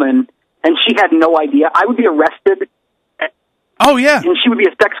some woman, and she had no idea. I would be arrested. Oh, yeah. And she would be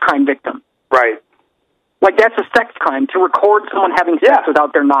a sex crime victim. Right. Like, that's a sex crime, to record someone having sex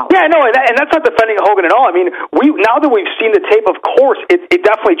without their knowledge. Yeah, no, and that's not defending Hogan at all. I mean, now that we've seen the tape, of course, it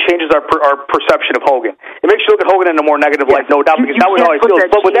definitely changes our perception of Hogan. It makes you look at Hogan in a more negative light, no doubt, because now we know how he feels.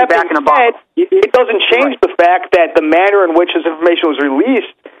 But with that being said, it doesn't change the fact that the manner in which this information was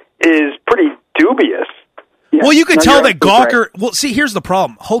released is pretty dubious. Yeah. Well, you could tell that Gawker... Right. Well, see, here's the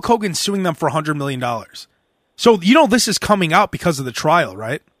problem. Hulk Hogan's suing them for $100 million. So, this is coming out because of the trial,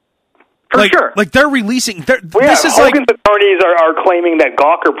 right? For sure. Like, they're releasing... this is Hogan's attorneys are claiming that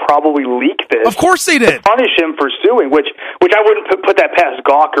Gawker probably leaked this. Of course they did. To punish him for suing, which I wouldn't put that past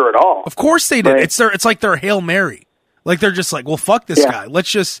Gawker at all. Of course they did. Right. It's like their Hail Mary. Like, they're just like, well, fuck this guy.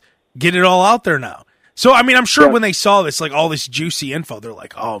 Let's just get it all out there now. So, I mean, I'm sure when they saw this, like, all this juicy info, they're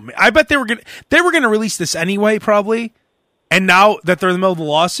like, oh, man. I bet they were gonna release this anyway, probably. And now that they're in the middle of the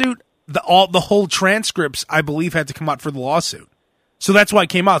lawsuit, the whole transcripts, I believe, had to come out for the lawsuit. So that's why it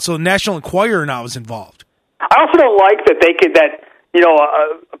came out. So the National Enquirer now is involved. I also don't like that a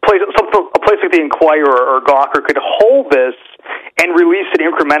place like the Enquirer or Gawker could hold this and release it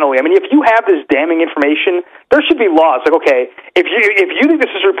incrementally. I mean, if you have this damning information, there should be laws. Like, okay, if you think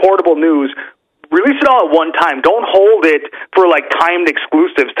this is reportable news, release it all at one time. Don't hold it for like timed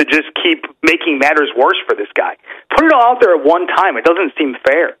exclusives to just keep making matters worse for this guy. Put it all out there at one time. It doesn't seem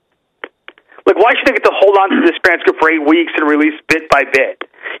fair. Like, why should they get to hold on to this transcript for 8 weeks and release bit by bit?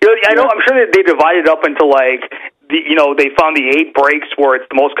 I'm sure that they divided up into like they found the 8 breaks where it's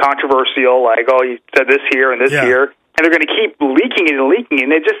the most controversial. Like, oh, you said this here and this here, and they're going to keep leaking it,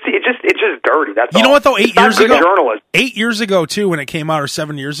 and it's just dirty. That's you know what though? 8 years ago, journalism. 8 years ago too, when it came out, or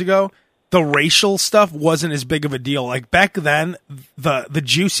 7 years ago, the racial stuff wasn't as big of a deal. Like back then, the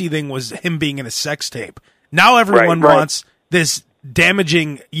juicy thing was him being in a sex tape. Now everyone wants this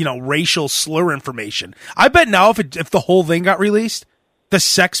damaging, racial slur information. I bet now if the whole thing got released, the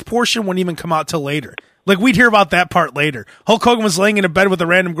sex portion wouldn't even come out till later. Like, we'd hear about that part later. Hulk Hogan was laying in a bed with a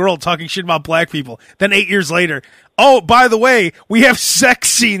random girl talking shit about black people. Then 8 years later, oh, by the way, we have sex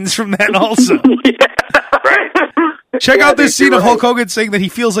scenes from that also. Check out this scene of Hulk Hogan saying that he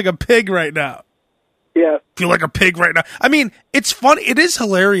feels like a pig right now. Yeah. Feel like a pig right now. I mean, it's funny. It is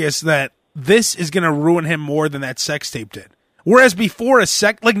hilarious that this is going to ruin him more than that sex tape did. Whereas before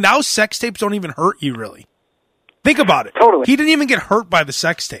now sex tapes don't even hurt you really. Think about it. Totally. He didn't even get hurt by the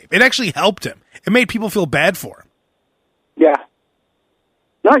sex tape. It actually helped him. It made people feel bad for him. Yeah.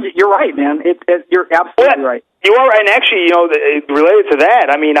 No, you're right, man. You're absolutely right. You are, and actually, related to that,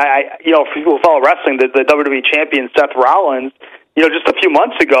 I mean, for people who follow wrestling, the WWE champion Seth Rollins, just a few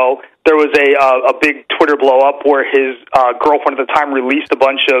months ago, there was a big Twitter blow up where his girlfriend at the time released a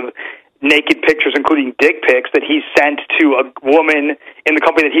bunch of naked pictures, including dick pics, that he sent to a woman in the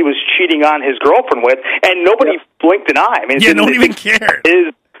company that he was cheating on his girlfriend with, and nobody blinked an eye. I mean, no one even cared.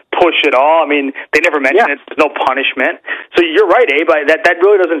 His push at all. I mean, they never mentioned it. There's no punishment. So you're right, Abe. That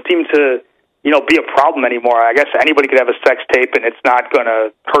really doesn't seem to, be a problem anymore. I guess anybody could have a sex tape, and it's not going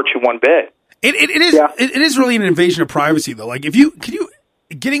to hurt you one bit. It is really an invasion of privacy, though. Like,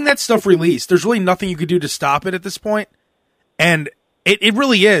 getting that stuff released, there's really nothing you could do to stop it at this point, and It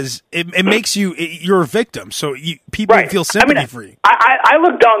really is. It makes you're a victim, so people feel sympathy for you. I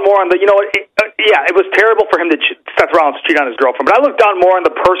look down more on the, it was terrible for him to Seth Rollins cheat on his girlfriend, but I look down more on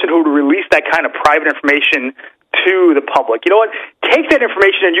the person who would release that kind of private information to the public. You know what? Take that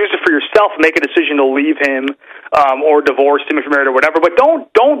information and use it for yourself and make a decision to leave him or divorce him if you're married or whatever, but don't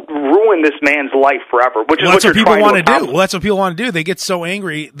ruin this man's life forever, which is what you're people want to do. Well, that's what people want to do. They get so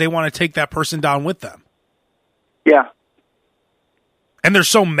angry, they want to take that person down with them. Yeah. And they're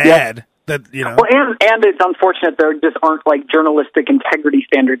so mad that, Well, and it's unfortunate there just aren't, like, journalistic integrity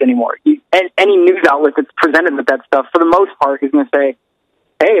standards anymore. Any news outlet that's presented with that stuff, for the most part, is going to say,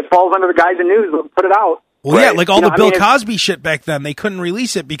 hey, it falls under the guise of news, let's put it out. Well, yeah, like all the Bill Cosby shit back then, they couldn't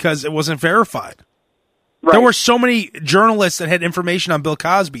release it because it wasn't verified. Right. There were so many journalists that had information on Bill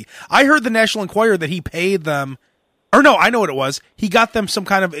Cosby. I heard the National Enquirer that he paid them, or no, I know what it was. He got them some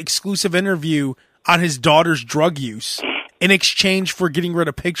kind of exclusive interview on his daughter's drug use in exchange for getting rid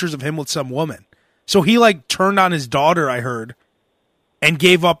of pictures of him with some woman. So he turned on his daughter, I heard, and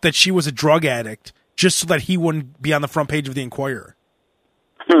gave up that she was a drug addict just so that he wouldn't be on the front page of the Enquirer.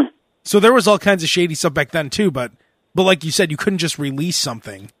 So there was all kinds of shady stuff back then too, but But like you said, you couldn't just release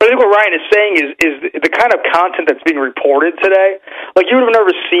something. But I think what Ryan is saying is the kind of content that's being reported today. Like, you would have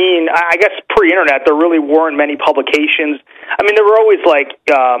never seen, I guess pre-internet, there really weren't many publications. I mean, there were always like,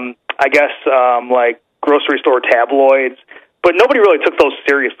 like grocery store tabloids, but nobody really took those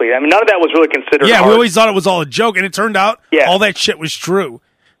seriously. I mean, none of that was really considered Yeah, we always thought it was all a joke, and it turned out all that shit was true.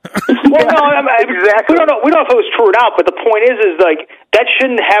 Well, no, exactly. We don't know if it was true or not, but the point is like, that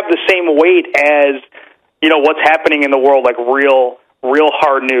shouldn't have the same weight as, what's happening in the world, like real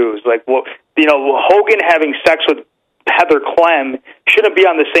hard news. Like, Hogan having sex with Heather Clem shouldn't be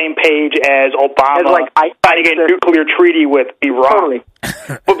on the same page as Obama signing a nuclear treaty with Iran.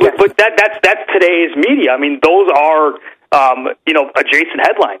 Totally. but that's today's media. I mean, those are adjacent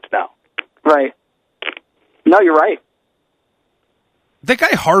headlines now. Right. No, you're right. That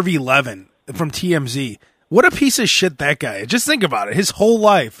guy Harvey Levin from TMZ, what a piece of shit that guy is. Just think about it. His whole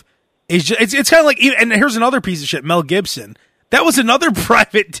life is just, it's kind of like, and here's another piece of shit, Mel Gibson. That was another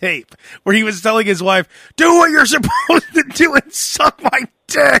private tape where he was telling his wife, do what you're supposed to do and suck my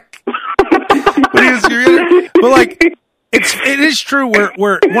dick. But like, it is true where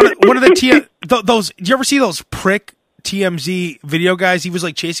one of the those, do you ever see those prick TMZ video guys? He was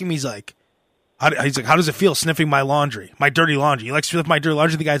like chasing me. He's like, how does it feel sniffing my laundry, my dirty laundry? He likes to sniff my dirty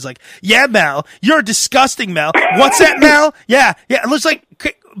laundry. The guy's like, yeah, Mel, you're disgusting, Mel. What's that, Mel? Yeah. It looks like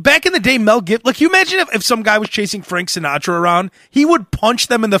back in the day, Mel Gibson. Like, you imagine if some guy was chasing Frank Sinatra around, he would punch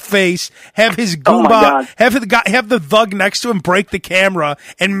them in the face, have his Goomba, have the thug next to him break the camera,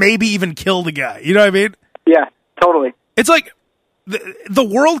 and maybe even kill the guy. You know what I mean? Yeah, totally. It's like the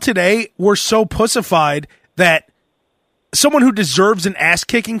world today, we're so pussified that someone who deserves an ass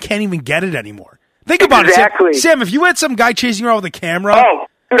kicking can't even get it anymore. Think about it, Sam. If you had some guy chasing you around with a camera,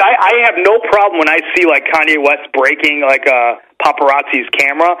 dude, I have no problem when I see like Kanye West breaking like paparazzi's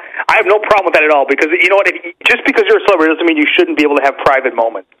camera. I have no problem with that at all, because you know what? Just because you're a celebrity doesn't mean you shouldn't be able to have private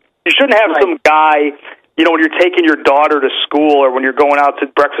moments. You shouldn't have some guy, when you're taking your daughter to school or when you're going out to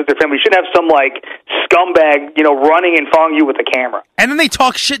breakfast with your family, you shouldn't have some like scumbag, running and following you with a camera. And then they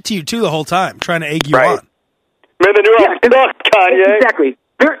talk shit to you too the whole time, trying to egg you on. Man, the new Kanye. Exactly.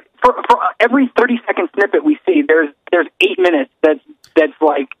 For every 30-second snippet we see, there's 8 minutes that's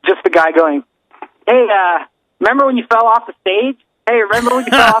like just the guy going, hey, remember when you fell off the stage? Hey, remember when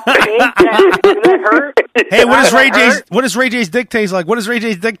you fell off the stage? Did that hurt? Hey, what does Ray J's dick taste like? What does Ray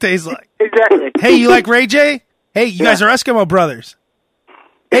J's dick taste like? Exactly. Hey, you like Ray J? Hey, you guys are Eskimo brothers.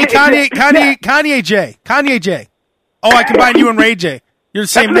 Hey, Kanye J. Oh, I combined you and Ray J. You're the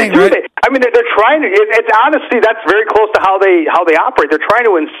same thing, right? I mean, they're trying to. It's honestly, that's very close to how they operate. They're trying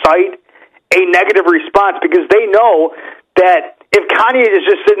to incite a negative response because they know that if Kanye is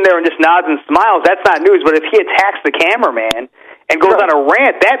just sitting there and just nods and smiles, that's not news. But if he attacks the cameraman and goes on a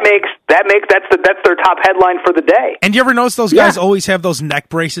rant, that's their top headline for the day. And you ever notice those guys always have those neck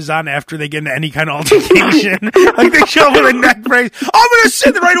braces on after they get into any kind of altercation? Like they show up with a neck brace. I'm going to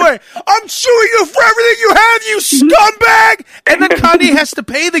sit there right away. I'm suing you for everything you have, you scumbag. And then Kanye has to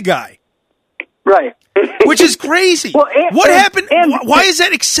pay the guy. Right. Which is crazy. Well, what happened? Why is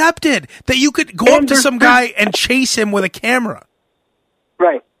that accepted? That you could go up to some guy and chase him with a camera?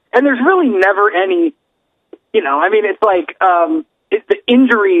 Right. And there's really never any, I mean, it's like, it's the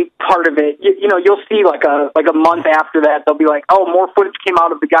injury part of it. You'll see like a month after that, they'll be like, oh, more footage came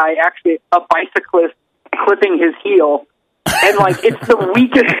out of the guy, actually a bicyclist clipping his heel. And like, it's the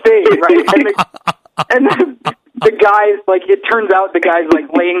weakest thing, right? And the guy's like, it turns out the guy's like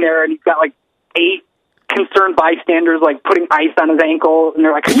laying there and he's got like 8 concerned bystanders like putting ice on his ankle, and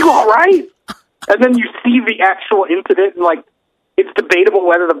they're like, are you all right? And then you see the actual incident, and like, it's debatable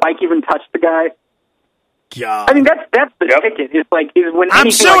whether the bike even touched the guy. God. I mean, that's the ticket. It's like, when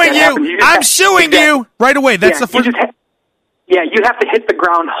I'm suing you. I'm suing you right away. That's the first. You have to hit the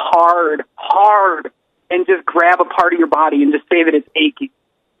ground hard, and just grab a part of your body and just say that it's aching.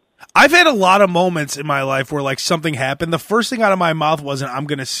 I've had a lot of moments in my life where like something happened. The first thing out of my mouth wasn't, I'm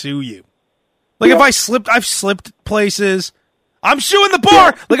going to sue you. Like if I've slipped places. I'm suing the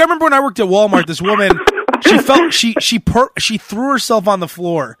bar. Like I remember when I worked at Walmart, this woman, she threw herself on the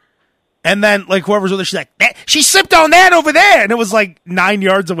floor. And then, like, whoever's with her, she's like, she slipped on that over there. And it was, like, 9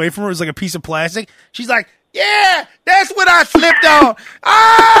 yards away from her. It was, like, a piece of plastic. She's like, yeah, that's what I slipped on.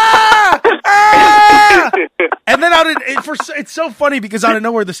 Ah! And then it's so funny because out of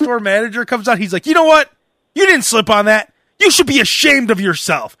nowhere, the store manager comes out. He's like, you know what? You didn't slip on that. You should be ashamed of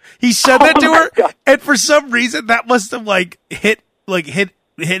yourself. He said that to her. God. And for some reason, that must have, hit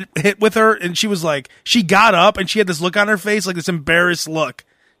with her. And she was like, she got up and she had this look on her face, like this embarrassed look.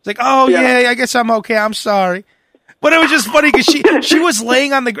 It's like, oh, yeah, I guess I'm okay. I'm sorry. But it was just funny because she was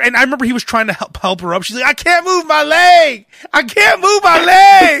laying on the ground, and I remember he was trying to help her up. She's like, I can't move my leg.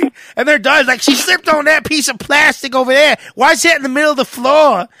 And their daughter's like, she slipped on that piece of plastic over there. Why is that in the middle of the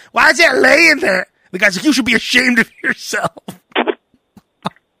floor? Why is that laying there? The guy's like, you should be ashamed of yourself.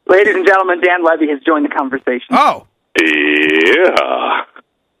 Ladies and gentlemen, Dan Levy has joined the conversation. Oh. Yeah.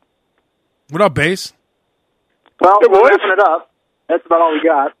 What up, Bass? Well, we're wrapping it up. That's about all we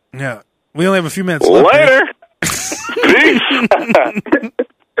got. Yeah. We only have a few minutes left. Later. Peace.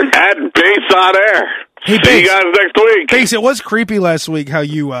 Add Bass on air. Hey, see you guys next week. Bass, it was creepy last week how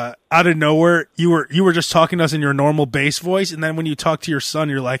you, out of nowhere, you were just talking to us in your normal bass voice, and then when you talk to your son,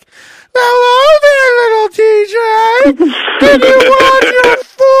 you're like, hello there, little TJ. Did you want your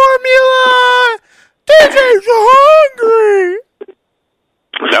formula? DJ's hungry.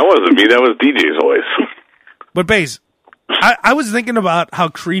 That wasn't me. That was DJ's voice. But Bass, I was thinking about how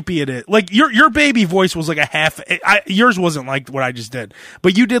creepy it is. Like your baby voice was like a half. Yours wasn't like what I just did,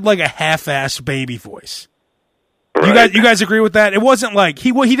 but you did like a half-assed baby voice. Right. You guys agree with that? It wasn't like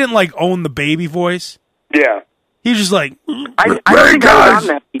he didn't like own the baby voice. Yeah. He was just like, I don't think I was on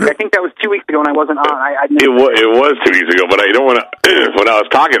that week. I think that was 2 weeks ago and I wasn't on. It was 2 weeks ago, but I don't want to. When I was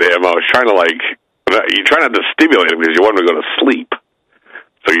talking to him, I was trying to you try not to stimulate him because you want him to go to sleep.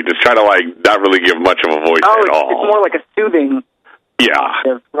 So you just try to not really give much of a voice at all. It's more like a soothing.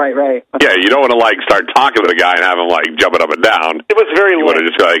 Yeah. Right. Yeah, you don't want to start talking to the guy and have him jumping up and down. It was very. You want to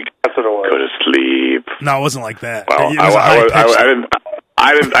just that's what it was. Go to sleep. No, it wasn't like that. Well,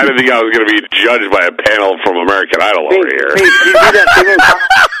 I didn't think I was going to be judged by a panel from American Idol over here. You do that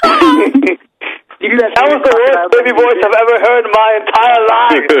thing. That was the worst baby voice I've ever heard in my entire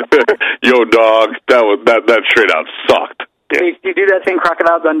life. Yo, dog, that straight out sucked. Yeah. You do that thing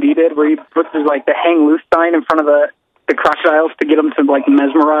Crocodile Dundee did, where he puts his the hang loose sign in front of the crocodiles to get them to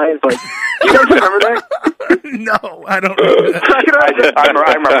mesmerize. You guys remember that? No, I don't remember that. I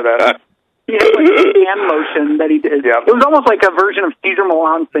remember that. He had a hand motion that he did. Yeah. It was almost like a version of Caesar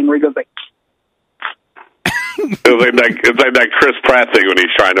Milan thing where he goes It's like that Chris Pratt thing when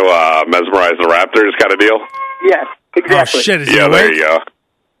he's trying to mesmerize the Raptors kind of deal. Yes, exactly. Oh shit! Is he awake? There you go.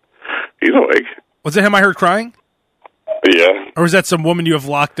 He's awake. Was it him I heard crying? Yeah. Or was that some woman you have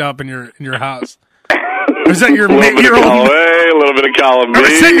locked up in your house? Or is that your a little bit of column B. Or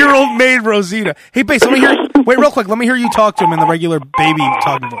is that your old maid Rosita? Hey, Bass, let me hear. Wait, real quick. Let me hear you talk to him in the regular baby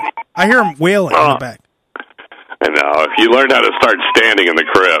talking voice. I hear him wailing in the back. I know. He learned how to start standing in the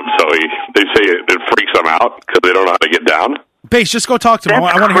crib, so they say it freaks them out because they don't know how to get down. Bass, just go talk to him.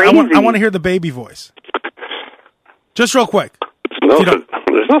 I want to hear the baby voice. Just real quick. There's no such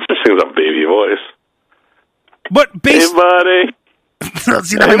thing as a baby voice. But Bass, hey, buddy.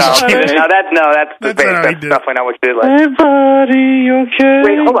 That's definitely not what you did. Hey, buddy, you okay?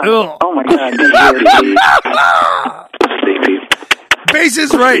 Wait, hold on. Ugh. Oh my god. Bass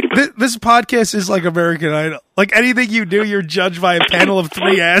is right. This podcast is like American Idol. Like anything you do, you're judged by a panel of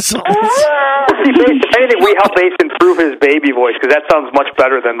three assholes. Anything we help Bass improve his baby voice because that sounds much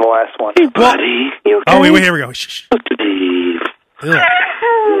better than the last one. Hey, buddy, you okay? Oh wait, here we go. Shh. Sleep.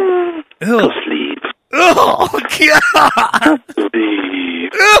 Ew. Sleep. Oh God!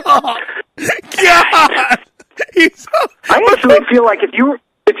 Sleep. Oh God! I actually feel like if you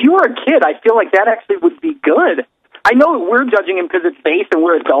were a kid, I feel like that actually would be good. I know we're judging him because it's Bass and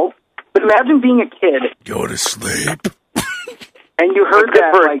we're adults, but imagine being a kid. Go to sleep. And you heard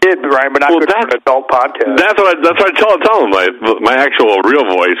that for a kid, Ryan, but not good for an adult podcast. That's what I tell him. My actual real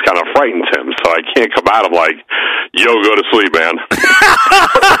voice kind of frightens him, so I can't come at him like, "Yo, go to sleep, man."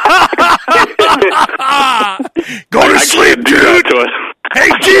 Go to sleep, dude. Hey,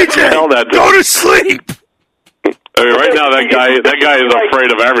 DJ, go to sleep. I mean, right now that guy is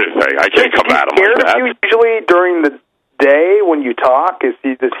afraid of everything. I can't come at him like that. Usually during the day when you talk, does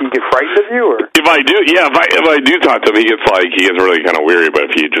he get frightened of you? Or if I do talk to him, he gets really kind of weary. But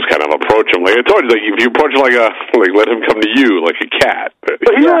if you just kind of approach him, like I told you, if you approach him let him come to you like a cat. But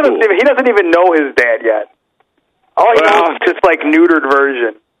he doesn't even know his dad yet. All he knows is just neutered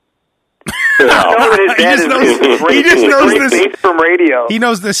version. He just knows this from radio. He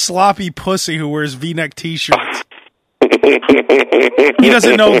knows this sloppy pussy who wears V-neck T-shirts. He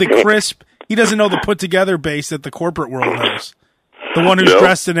doesn't know the crisp. He doesn't know the put-together Bass that the corporate world knows. The one who's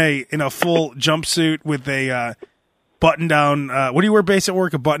dressed in a full jumpsuit with a button-down. What do you wear, Bass, at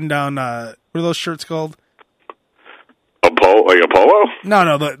work? A button-down. What are those shirts called? Like a polo?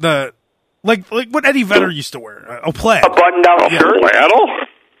 No. The like what Eddie Vedder used to wear. A plaid. A button-down shirt. Flannel?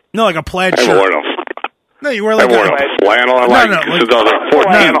 No, like a plaid shirt. No, you wear like a flannel.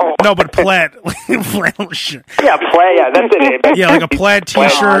 No, but plaid flannel shirt. Yeah, plaid. Yeah, that's it. Yeah, like a plaid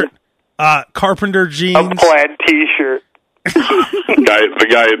T-shirt. carpenter jeans, a plaid T-shirt. the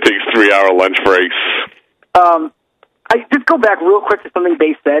guy who takes 3-hour lunch breaks. I just go back real quick to something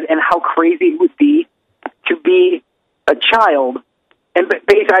Bass said and how crazy it would be to be a child. And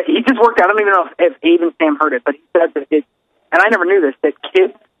Bass, he just worked out. I don't even know if Abe and Sam heard it, but he said that and I never knew this, that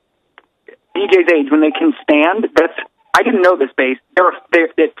kids DJ's age, when they can stand, I didn't know this, Bass.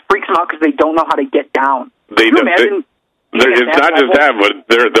 It freaks them out because they don't know how to get down. It's not just that, but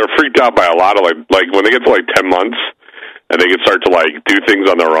they're freaked out by a lot of like when they get to 10 months and they can start to do things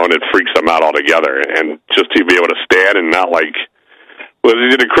on their own. It freaks them out altogether, and just to be able to stand and not well,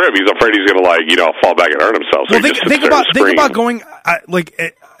 he's in a crib. He's afraid he's going to fall back and hurt himself. So well, think about going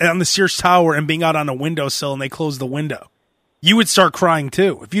on the Sears Tower and being out on a windowsill and they close the window. You would start crying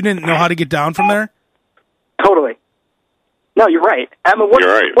too if you didn't know how to get down from there. Totally. No, you're right. You're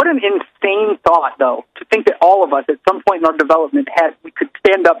right. What an insane thought, though, to think that all of us at some point in our development we could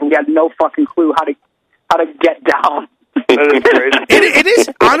stand up and we had no fucking clue how to get down. That is crazy. It is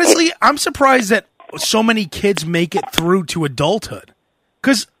honestly. I'm surprised that so many kids make it through to adulthood.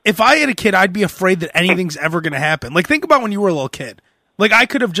 Because if I had a kid, I'd be afraid that anything's ever going to happen. Think about when you were a little kid. I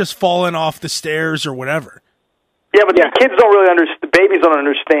could have just fallen off the stairs or whatever. Yeah, but kids don't really understand. Babies don't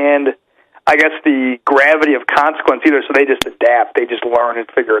understand, I guess, the gravity of consequence either. So they just adapt. They just learn and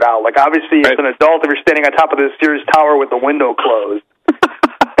figure it out. Obviously, as an adult, if you're standing on top of the Sears Tower with the window closed,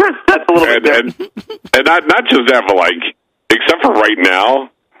 that's a little bit different. And not just that, but except for right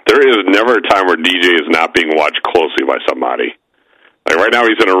now, there is never a time where DJ is not being watched closely by somebody. Right now,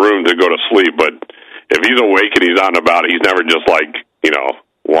 he's in a room to go to sleep, but if he's awake and he's out and about, he's never just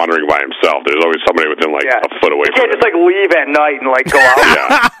wandering by himself. There's always somebody within a foot away from him. You can't just leave at night and go out.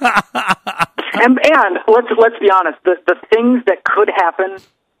 And let's be honest, the things that could happen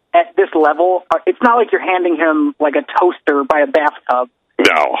at this level, it's not like you're handing him a toaster by a bathtub.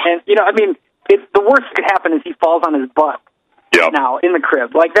 No. And the worst that could happen is he falls on his butt. Yep. Now in the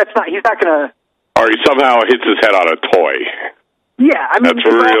crib, he's not gonna. Or he somehow hits his head on a toy. Yeah, that's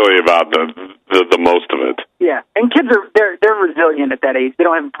really about the most of it. Yeah, and kids they're resilient at that age. They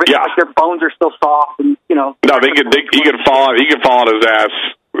don't have their bones are still soft, and No, he could fall on his ass.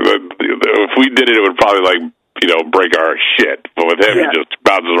 If we did it, it would probably break our shit. But with him, he just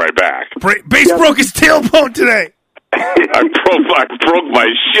bounces right back. Bass broke his tailbone today. I broke my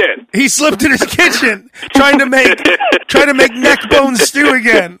shit. He slipped in his kitchen trying to make neck bone stew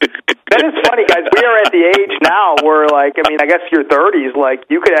again. That is funny, guys. We are at the age now where, I guess your 30s,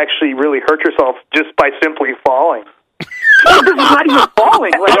 you could actually really hurt yourself just by simply falling. He's not even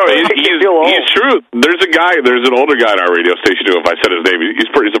falling. No, he's true. There's an older guy on our radio station, too, if I said his name. He's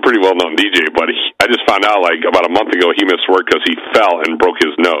a pretty well-known DJ, but I just found out, about a month ago, he missed work because he fell and broke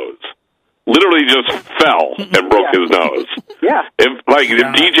his nose. Literally just fell and broke his nose. Yeah. If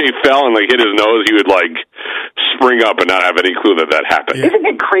DJ fell and hit his nose, he would spring up and not have any clue that happened. Yeah. Isn't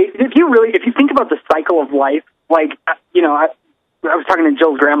it crazy? If you think about the cycle of life, I was talking to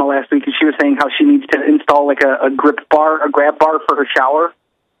Jill's grandma last week, and she was saying how she needs to install a grab bar for her shower.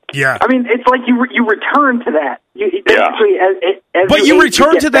 Yeah. It's you return to that. But you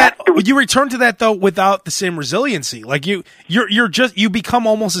return to that. You return to that though without the same resiliency. You become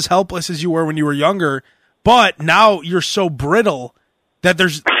almost as helpless as you were when you were younger. But now you're so brittle that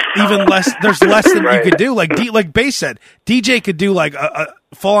there's even less. There's less than you could do. Like Bass said, DJ could do a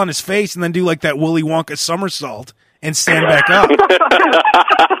fall on his face and then do that Willy Wonka somersault and stand back up.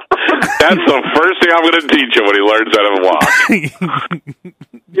 That's the first thing I'm going to teach him when he learns how to walk.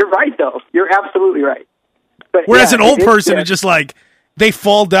 You're right, though. You're absolutely right. But whereas an old person is just they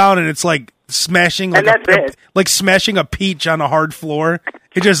fall down and it's smashing smashing a peach on a hard floor.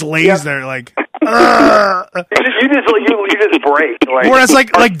 It just lays there you just break. Whereas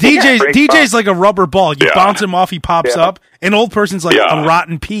DJ's like a rubber ball. You bounce him off, he pops up. An old person's a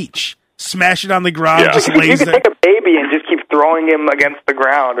rotten peach. Smash it on the ground, just lays you there. Take a baby and just keep throwing him against the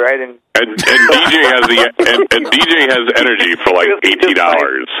ground, right? And DJ has energy for 18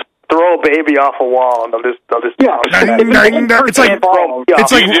 hours. Throw a baby off a wall and they'll just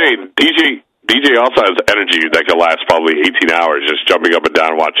DJ also has energy that can last probably 18 hours just jumping up and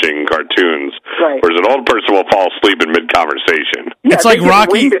down watching cartoons. Right. Whereas an old person will fall asleep in mid-conversation. Yeah, it's like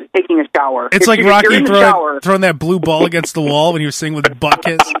Rocky taking a shower. It's like Rocky throwing that blue ball against the wall when he was singing with the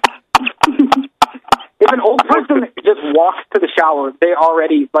buckets. If an old person just walks to the shower,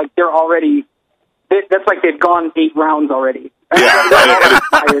 that's like they've gone 8 rounds already. Yeah.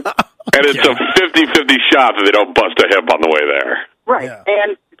 And it's a 50-50 shot that they don't bust a hip on the way there. Right. Yeah.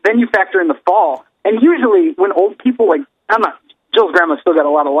 And then you factor in the fall. And usually when old people, Jill's grandma's still got a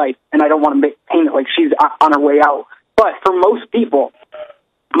lot of life, and I don't want to paint it like she's on her way out. But for most people,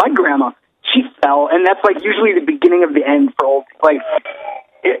 my grandma, she fell, and that's like usually the beginning of the end for old. Like,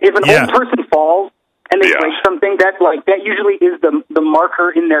 if an old person falls and they break something, that usually is the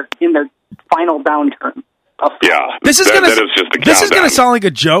marker in their final downturn. Yeah, this is gonna sound like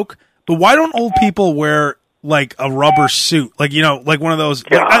a joke, but why don't old people wear like a rubber suit, like like one of those,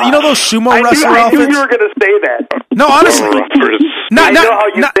 those sumo wrestler outfits? I knew you were gonna say that. No, honestly, I know how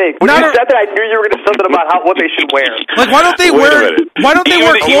you think. When you said that, I knew you were gonna say something about what they should wear. Like, why don't they wear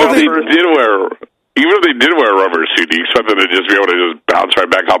clothing? Even if they did wear a rubber suit, do you expect them to just be able to just bounce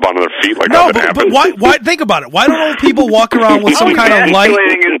right back up onto their feet like nothing happened? But why? Think about it. Why don't old people walk around with some kind of light? Is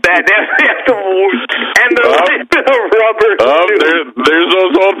that and the rubber suit. There's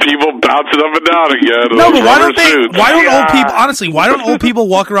those old people bouncing up and down again. No, but why don't they? Why don't old people? Honestly, why don't old people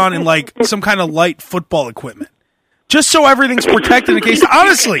walk around in like some kind of light football equipment, just so everything's protected in case?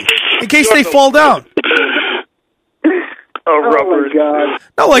 Honestly, in case they fall down. Rubber. God.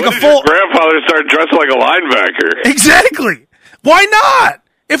 No, like a full grandfather started dressing like a linebacker. Exactly. Why not?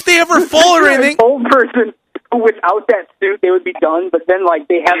 If they ever fall or anything, an old person who without that suit they would be done, but then like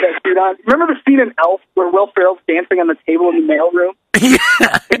they have that suit on. Remember the scene in Elf where Will Ferrell's dancing on the table in the mailroom?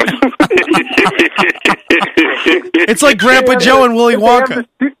 It's like Grandpa Joe and Willy Wonka.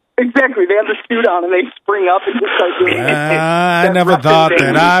 Exactly, they have the suit on and they spring up and just start doing I never thought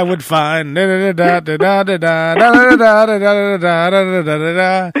that I would find.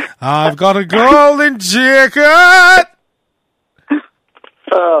 I've got a golden ticket.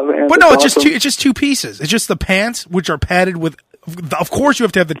 Oh man! But no, it's just two pieces. It's just the pants, which are padded with. Of course, you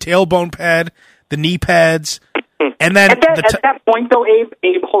have to have the tailbone pad, the knee pads, and then at that point, though, Abe,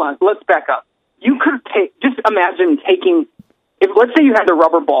 hold on. Let's back up. You could just imagine taking. If let's say you had the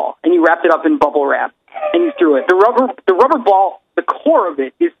rubber ball and you wrapped it up in bubble wrap and you threw it, the rubber ball, the core of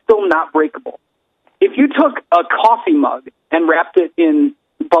it is still not breakable. If you took a coffee mug and wrapped it in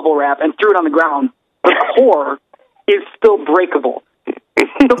bubble wrap and threw it on the ground, the core is still breakable.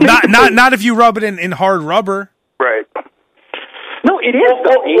 So not if you rub it in hard rubber. Right. No, it is.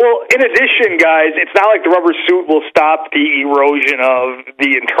 Well, in addition, guys, it's not like the rubber suit will stop the erosion of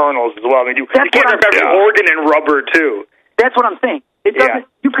the internals as well. I mean, you can't wrap every organ in rubber too. That's what I'm saying. It doesn't.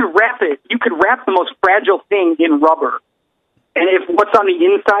 You could wrap it. You could wrap the most fragile thing in rubber, and if what's on the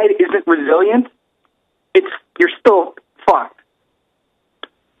inside isn't resilient, you're still fucked.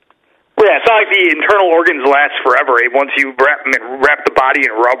 Well, yeah, it's not like the internal organs last forever. Once you wrap the body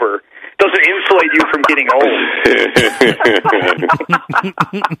in rubber, it doesn't insulate you from getting old.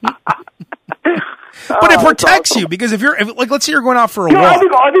 But it protects you because if let's say you're going out for a walk. I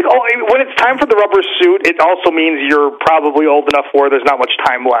think when it's time for the rubber suit, it also means you're probably old enough where there's not much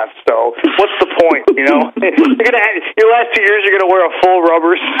time left. So what's the point? You're gonna your last 2 years you're gonna wear a full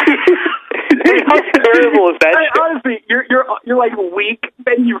rubber suit. How terrible is that? Honestly, you're like weak.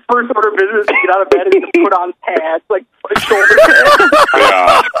 Then you first order business to get out of bed and you put on pads like shoulder pads.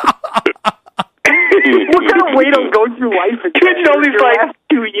 What kind of way to go through life? Kids know these like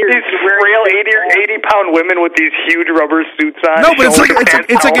 2 years. These frail 80-pound women with these huge rubber suits on. No, but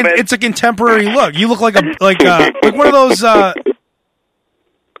it's a contemporary look. You look like one of those. I'm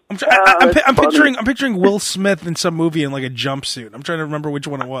picturing Will Smith in some movie in like a jumpsuit. I'm trying to remember which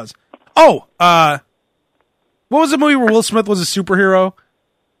one it was. Oh, what was the movie where Will Smith was a superhero?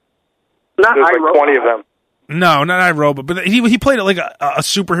 Not There's like 20 of them. No, not iRobot, but he played it like a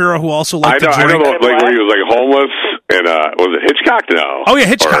superhero who also liked to drink. I know, like where he was like homeless, and was it Hitchcock? No. Oh yeah,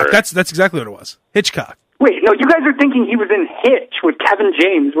 Hitchcock. That's exactly what it was. Hitchcock. Wait, no, you guys are thinking he was in Hitch with Kevin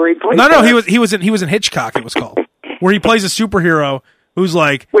James, where he played. No, he was in Hitchcock. It was called where he plays a superhero who's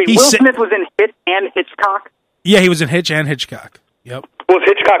like. Wait, Will Smith was in Hitch and Hitchcock. Yeah, he was in Hitch and Hitchcock. Yep. Was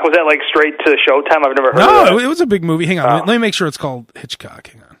Hitchcock, was that like straight to Showtime? I've never heard of that. No, it was a big movie. Hang on, let me make sure it's called Hitchcock.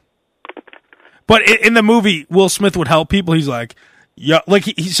 Hang on. But in the movie, Will Smith would help people. He's like, yeah, like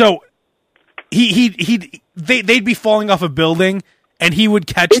they'd be falling off a building, and he would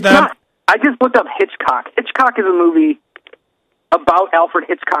catch them. I just looked up Hitchcock. Hitchcock is a movie about Alfred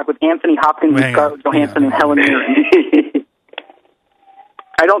Hitchcock with Anthony Hopkins and Scarlett Johansson and Helen Mirren.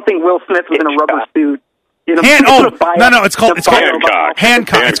 I don't think Will Smith was in a rubber suit. It's called Hancock.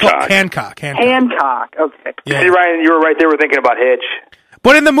 Hancock. It's called Hancock. Hancock. Okay. Yeah. See, Ryan, you were right. They were thinking about Hitch.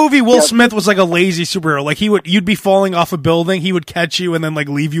 But in the movie, Will Smith was like a lazy superhero. Like you'd be falling off a building, he would catch you and then like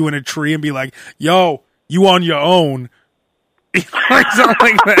leave you in a tree and be like, "Yo, you on your own." Like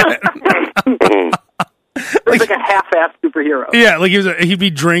something like that. like a half-assed superhero. Yeah, like he'd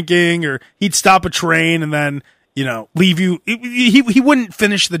be drinking or he'd stop a train and then leave you. He wouldn't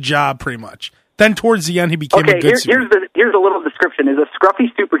finish the job pretty much. Then towards the end, he became a good superhero. Here's a little description: is a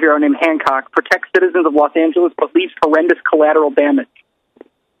scruffy superhero named Hancock protects citizens of Los Angeles but leaves horrendous collateral damage.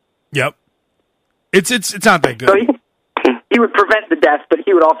 Yep. It's not that good. So he would prevent the death, but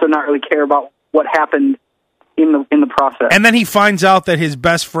he would also not really care about what happened in the process. And then he finds out that his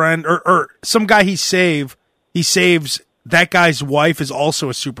best friend or some guy he saves that guy's wife is also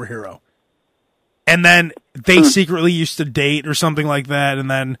a superhero. And then they secretly used to date or something like that, and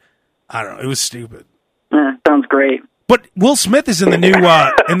then I don't know, it was stupid. Sounds great. But Will Smith is in the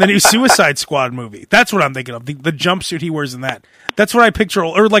new Suicide Squad movie. That's what I'm thinking of. The jumpsuit he wears in that. That's what I picture,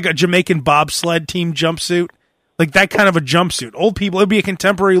 or like a Jamaican bobsled team jumpsuit. Like that kind of a jumpsuit. Old people, it'd be a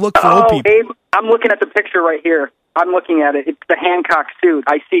contemporary look for old people. Abe, I'm looking at the picture right here. I'm looking at it. It's the Hancock suit.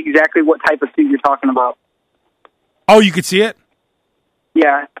 I see exactly what type of suit you're talking about. Oh, you could see it?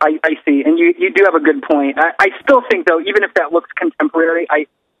 Yeah, I see. And you do have a good point. I still think, though, even if that looks contemporary, I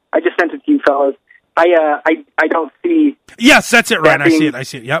just sent it to you fellas. I don't see. Yes, that's it, Ryan. I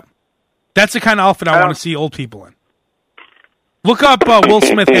see it. Yep. That's the kind of outfit I want to see old people in. Look up Will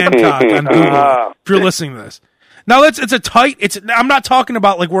Smith Hancock on Google if you're listening to this. Now I'm not talking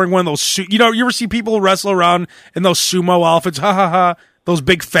about like wearing one of those you ever see people wrestle around in those sumo outfits, those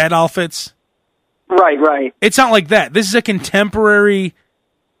big fat outfits. Right. It's not like that. This is a contemporary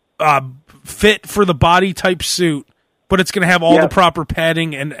fit for the body type suit, but it's going to have all the proper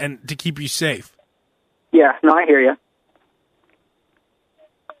padding and to keep you safe. Yeah, no, I hear you.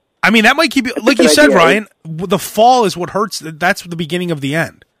 I mean, that might keep you, like you said, Ryan, the fall is what hurts. That's the beginning of the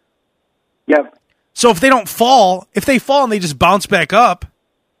end. Yep. So if they fall and they just bounce back up,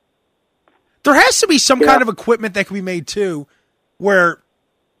 there has to be some kind of equipment that can be made too, where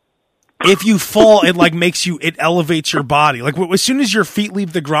if you fall, it like it elevates your body. Like as soon as your feet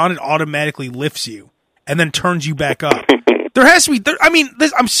leave the ground, it automatically lifts you and then turns you back up. There has to be.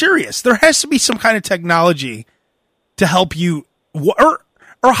 I'm serious. There has to be some kind of technology to help you, or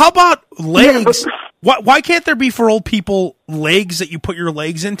how about legs? Why can't there be for old people legs that you put your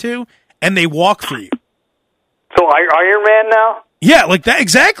legs into and they walk for you? So Iron Man now? Yeah, like that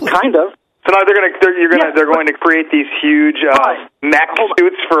exactly. Kind of. So now they're going to create these huge mech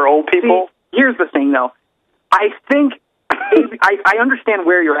suits for old people. See, here's the thing, though. I think I understand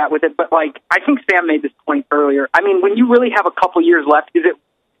where you're at with it, but like I think Sam made this point earlier. I mean, when you really have a couple years left, it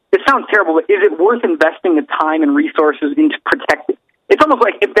sounds terrible, but is it worth investing the time and resources into protecting? It's almost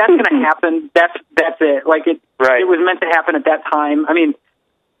like if that's going to happen, that's it. Like it was meant to happen at that time. I mean,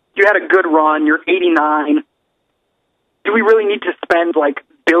 you had a good run. You're 89. Do we really need to spend like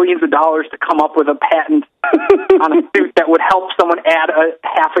billions of dollars to come up with a patent on a suit that would help someone add a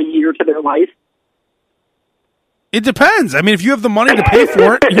half a year to their life? It depends. I mean, if you have the money to pay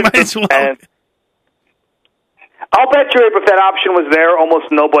for it, you might as well. I'll bet you if that option was there, almost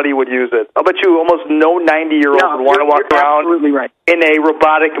nobody would use it. I'll bet you almost no 90-year-old would want to walk around in a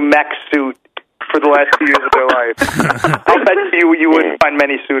robotic mech suit for the last 2 years of their life. I'll bet you wouldn't find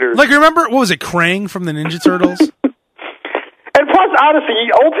many suitors. Like, remember, what was it, Krang from the Ninja Turtles? And plus,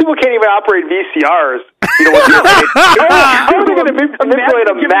 honestly, old people can't even operate VCRs. How are they going to manipulate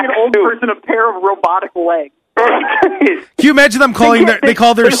a mech an old person a pair of robotic legs? Can you imagine them calling they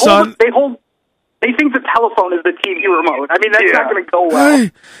call their son? They think the telephone is the TV remote. I mean, that's not going to go well.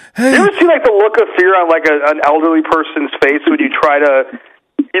 Hey. You ever see like the look of fear on like an elderly person's face when you try to,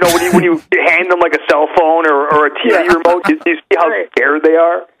 when you hand them like a cell phone or a TV remote? You see how scared they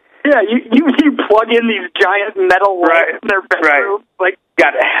are. Yeah, you plug in these giant metal lights in their bedroom, like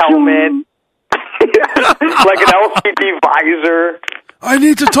got a helmet, like an LCD visor. I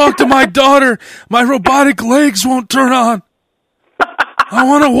need to talk to my daughter. My robotic legs won't turn on. I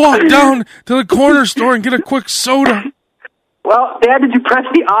want to walk down to the corner store and get a quick soda. Well, Dad, did you press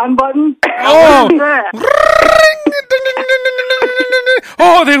the on button? Oh, you're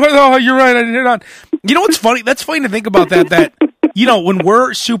right. I did it on. You know what's funny? That's funny to think about that, when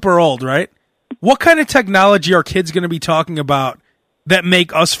we're super old, right? What kind of technology are kids going to be talking about that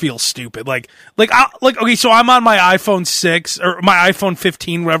make us feel stupid? Okay, so I'm on my iPhone 6 or my iPhone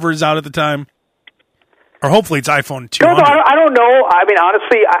 15, whatever is out at the time. Or hopefully it's iPhone 200. No, I don't know. I mean,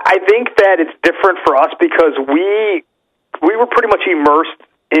 honestly, I think that it's different for us because we were pretty much immersed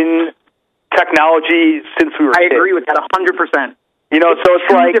in technology since we were kids. I agree with that 100%. So it's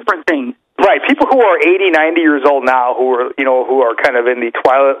two like different things. Right, people who are 80, 90 years old now, who are kind of in the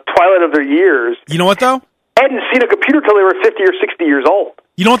twilight of their years. You know what though? Hadn't seen a computer till they were 50 or 60 years old.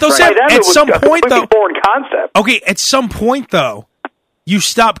 You know what though, Sam? At some point though, foreign concept. Okay, at some point though, you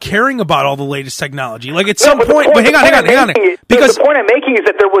stop caring about all the latest technology. Like at some point, but hang on. Because the point I'm making is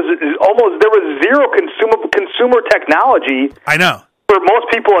that there was zero consumer technology. I know. For most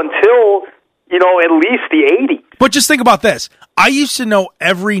people until at least the 80s. But just think about this. I used to know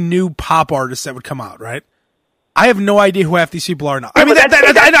every new pop artist that would come out, right? I have no idea who half these people are now. I mean,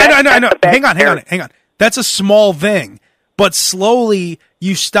 I know. Hang on. That's a small thing, but slowly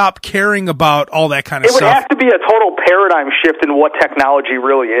you stop caring about all that kind of stuff. It would have to be a total paradigm shift in what technology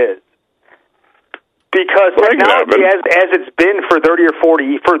really is. Because technology, as it's been for 30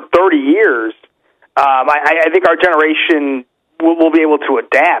 years, I think our generation will be able to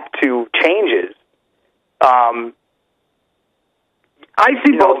adapt to changes. I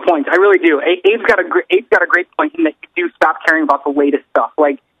see both points. I really do. Abe's got a great point in that you do stop caring about the latest stuff,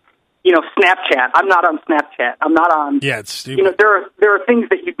 like Snapchat. I'm not on Snapchat. I'm not on. Yeah, it's stupid. There are things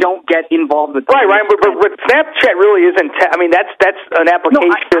that you don't get involved with. Right, Ryan. But Snapchat really isn't. That's an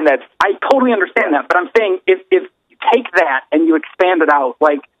application that's. I totally understand that, but I'm saying if you take that and you expand it out,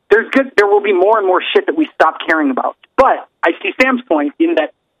 like there will be more and more shit that we stop caring about. But I see Sam's point in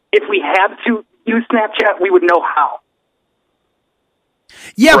that if we had to use Snapchat, we would know how.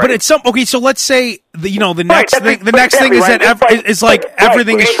 Yeah, right. But it's so let's say the next thing is that is like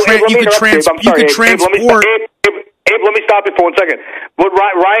everything is you can transport. Abe, let me stop you for 1 second. But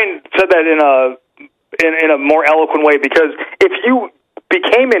Ryan said that in a more eloquent way, because if you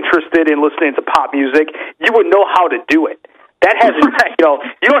became interested in listening to pop music, you would know how to do it. That has you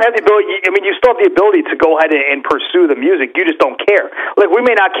don't have the ability. I mean, you still have the ability to go ahead and pursue the music. You just don't care. Like, we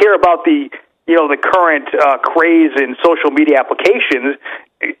may not care about the current craze in social media applications,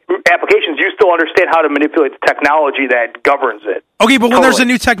 you still understand how to manipulate the technology that governs it. Okay, but when there's a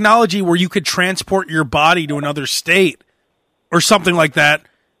new technology where you could transport your body to another state or something like that,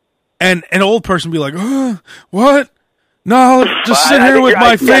 and an old person be like, what? No, just sit here with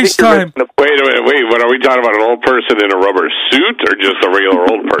my FaceTime. Wait a minute, what are we talking about? An old person in a rubber suit or just a regular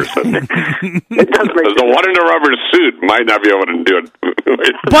old person? The one in a rubber suit might not be able to do it.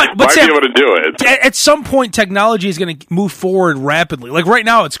 But Sam, be able to do it. At some point, technology is going to move forward rapidly. Like right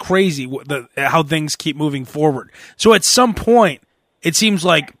now, it's crazy how things keep moving forward. So at some point, it seems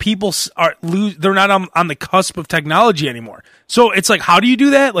like people they're not on the cusp of technology anymore. So it's like, how do you do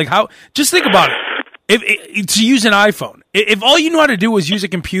that? Like how? Just think about it. To use an iPhone, if all you know how to do was use a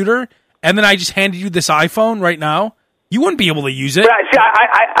computer, and then I just handed you this iPhone right now, you wouldn't be able to use it. See,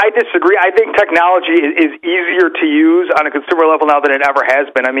 I disagree. I think technology is easier to use on a consumer level now than it ever has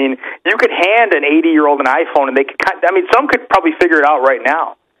been. I mean, you could hand an 80-year-old an iPhone, and some could probably figure it out right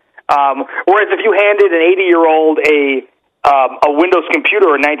now. Whereas if you handed an 80-year-old a Windows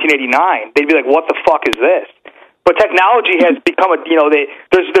computer in 1989, they'd be like, "What the fuck is this?" But technology has become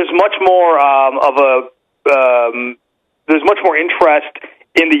there's much more there's much more interest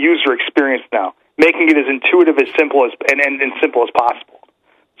in the user experience now, making it as intuitive, as simple as simple as possible.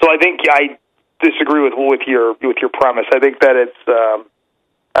 So I think I disagree with your premise. I think that it's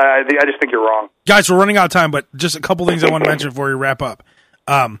I just think you're wrong. Guys, we're running out of time, but just a couple things I want to mention before we wrap up.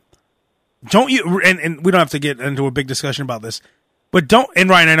 Don't you and we don't have to get into a big discussion about this. But and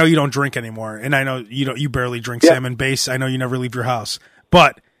Ryan, I know you don't drink anymore, and I know you barely drink salmon base. I know you never leave your house.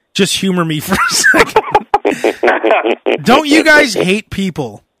 But just humor me for a second. Don't you guys hate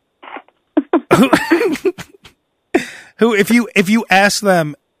people who if you ask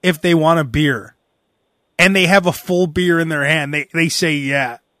them if they want a beer and they have a full beer in their hand, they say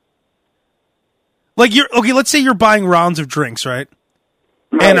yeah. Like let's say you're buying rounds of drinks, right?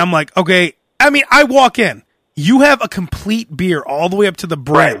 And I'm like, okay, I mean, I walk in. You have a complete beer all the way up to the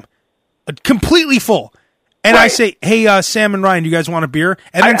brim, completely full. And I say, hey, Sam and Ryan, do you guys want a beer?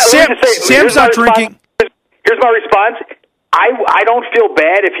 And then Sam's not drinking. Here's my response. I don't feel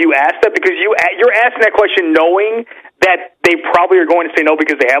bad if you ask that, because you're asking that question knowing that they probably are going to say no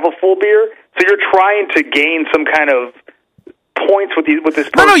because they have a full beer. So you're trying to gain some kind of points with this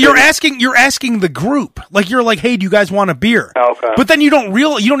person. No, you're asking the group. Like, you're like, hey, do you guys want a beer? Okay. But then you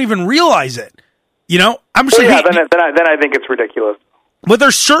don't even realize it. I'm just then I think it's ridiculous. But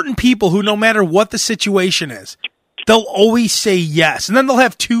there's certain people who, no matter what the situation is, they'll always say yes, and then they'll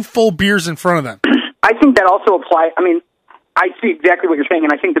have 2 full beers in front of them. I think that also applies. I mean, I see exactly what you're saying,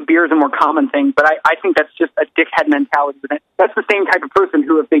 and I think the beer is a more common thing, but I think that's just a dickhead mentality. That's the same type of person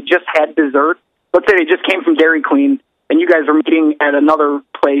who, if they just had dessert, let's say they just came from Dairy Queen, and you guys are meeting at another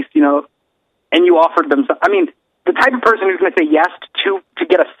place, and you offered them some. I mean, the type of person who's going to say yes to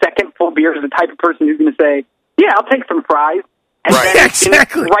get a second full beer is the type of person who's going to say, yeah, I'll take some fries. And then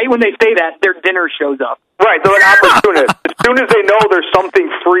exactly. Right when they say that, their dinner shows up. Right, they're an opportunist. As soon as they know there's something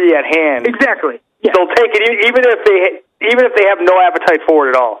free at hand, exactly. Yeah. They'll take it, even if they have no appetite for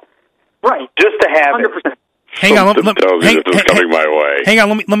it at all. Right, just to have 100%. it. Hang on, this is coming my way. Hang on,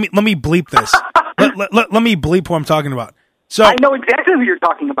 let me bleep this. let me bleep who I'm talking about. So I know exactly who you're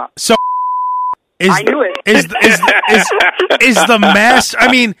talking about. So I knew it. Is the master?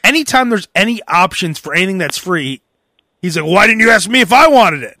 I mean, anytime there's any options for anything that's free, he's like, "Why didn't you ask me if I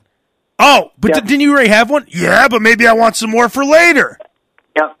wanted it?" Oh, but didn't you already have one? Yeah, but maybe I want some more for later.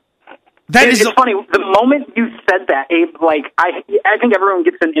 Yep. It's funny. The moment you said that, Abe, like I think everyone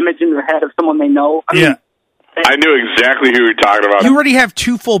gets an image in their head of someone they know. I mean, I knew exactly who you were talking about. You already have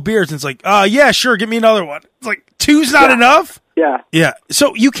 2 full beers, and it's like, yeah, sure, give me another one. It's like 2's not enough. Yeah. Yeah.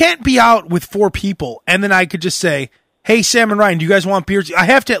 So you can't be out with 4 people, and then I could just say, "Hey, Sam and Ryan, do you guys want beers?" I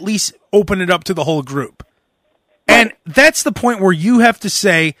have to at least open it up to the whole group. And that's the point where you have to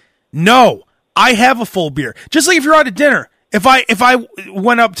say, "No, I have a full beer." Just like if you're out at dinner. If I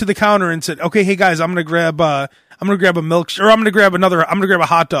went up to the counter and said, "Okay, hey guys, I'm gonna grab a milk, or I'm gonna grab a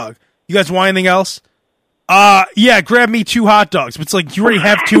hot dog. You guys want anything else?" Yeah, grab me 2 hot dogs. But it's like you already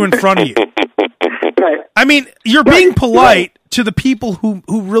have 2 in front of you. Right. I mean, you're being polite to the people who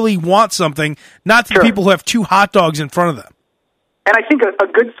really want something, not to the people who have 2 hot dogs in front of them. And I think a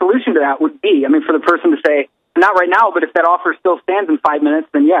good solution to that would be, I mean, for the person to say, "Not right now, but if that offer still stands in 5 minutes,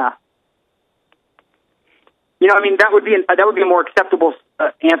 then yeah." You know, I mean, that would be a more acceptable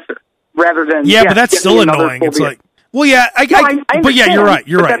answer rather than but that's still annoying. It's like, well, yeah, but yeah, you're right.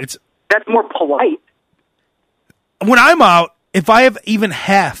 You're right. That's more polite. When I'm out, if I have even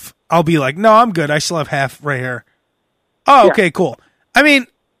half, I'll be like, "No, I'm good. I still have half right here." Oh, okay, cool. I mean,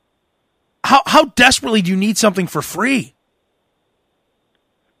 how desperately do you need something for free?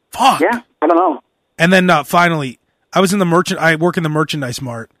 Fuck. Yeah, I don't know. And then finally, I work in the merchandise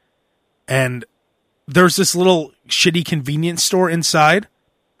mart, and there's this little shitty convenience store inside,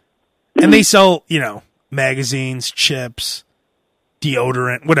 and they sell, magazines, chips,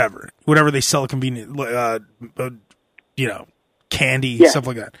 deodorant, whatever they sell convenient, candy, stuff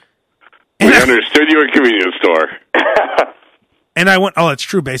like that. And we understood you at convenience store. And I went, "Oh, that's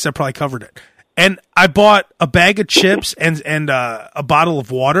true, base. I probably covered it." And I bought a bag of chips and a bottle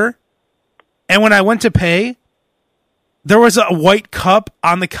of water. And when I went to pay, there was a white cup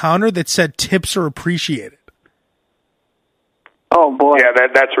on the counter that said "Tips are appreciated." Oh boy! Yeah,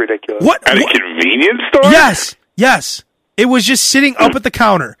 that's ridiculous. What at a convenience store? Yes. It was just sitting up at the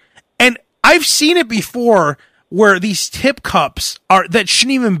counter, and I've seen it before where these tip cups that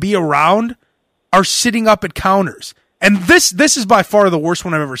shouldn't even be around are sitting up at counters. And this is by far the worst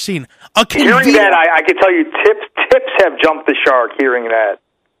one I've ever seen. Hearing that, I can tell you, tips have jumped the shark. Hearing that.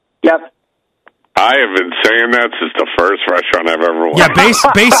 Yep. I have been saying that since the first restaurant I've ever went. Yeah, Base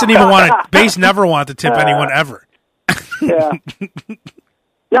didn't even want it. Base never wanted to tip anyone ever. Yeah.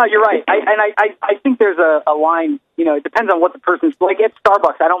 No, you're right. I think there's a line. It depends on what the person's like. At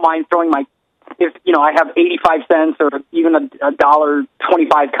Starbucks, I don't mind throwing if I have 85 cents or even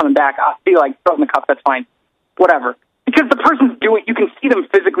 $1.25 coming back. I'll be like, throw it in the cup. That's fine. Whatever. Because the person's you can see them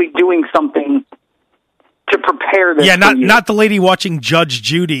physically doing something to prepare this. Yeah, not the lady watching Judge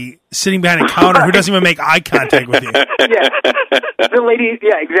Judy sitting behind a counter who doesn't even make eye contact with you. Yeah, the lady.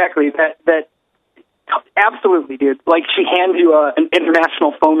 Yeah, exactly. That absolutely, dude. Like she hands you an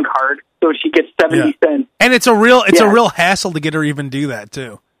international phone card, so she gets 70 cents. And it's a real hassle to get her even do that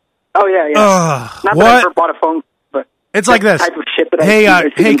too. Oh yeah. Not that I ever bought a phone, but it's like this. Type of shit that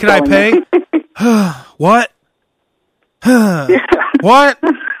hey, can I pay? What? What?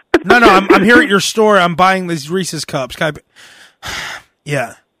 No, I'm here at your store. I'm buying these Reese's cups. Can I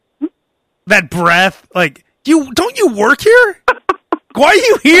yeah. That breath, like, don't you work here? Why are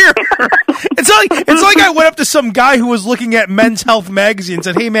you here? It's like I went up to some guy who was looking at Men's Health magazine and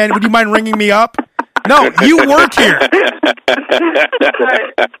said, "Hey man, would you mind ringing me up?" No, you work here.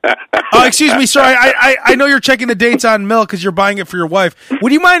 Excuse me, sir. I know you're checking the dates on milk because you're buying it for your wife.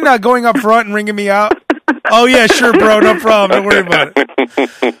 Would you mind going up front and ringing me out? Oh yeah, sure, bro. No problem. Don't worry about it.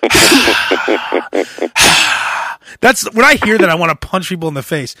 That's when I hear that, I want to punch people in the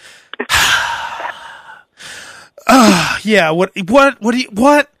face. Yeah. What?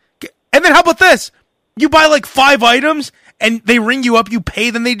 And then how about this? You buy like 5 items and they ring you up. You pay,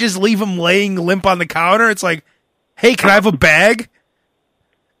 then they just leave them laying limp on the counter. It's like, hey, can I have a bag?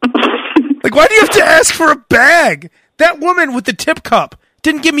 Like, why do you have to ask for a bag? That woman with the tip cup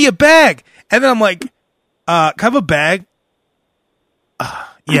didn't give me a bag. And then I'm like, can I have a bag?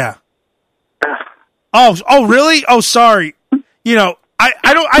 Yeah. Oh, really? Oh, sorry.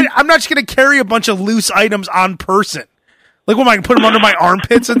 I'm not just going to carry a bunch of loose items on person. Like, what am I going to put them under my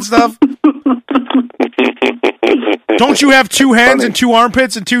armpits and stuff? Don't you have 2 hands and 2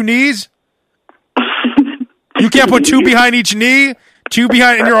 armpits and 2 knees? You can't put 2 behind each knee, 2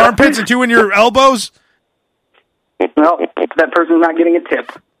 behind in your armpits and 2 in your elbows? Well, that person's not getting a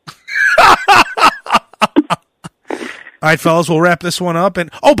tip. All right, fellas, we'll wrap this one up.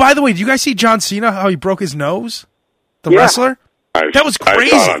 And by the way, did you guys see John Cena, how he broke his nose? The wrestler? That was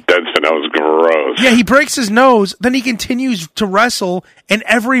crazy. I saw it, Denson. That was gross. Yeah, he breaks his nose, then he continues to wrestle, and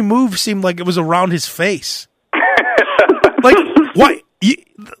every move seemed like it was around his face. Like, what?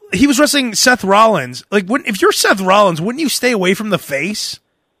 He was wrestling Seth Rollins. Like, if you're Seth Rollins, wouldn't you stay away from the face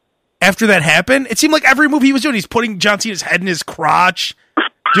after that happened? It seemed like every move he was doing, he's putting John Cena's head in his crotch.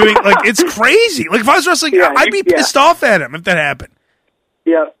 Doing, like, it's crazy. Like, if I was wrestling, I'd be pissed off at him if that happened.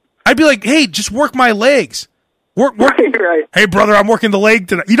 Yeah. I'd be like, hey, just work my legs. Work. Right. Hey, brother, I'm working the leg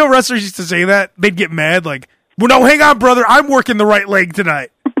tonight. You know, wrestlers used to say that. They'd get mad, like, well, no, hang on, brother. I'm working the right leg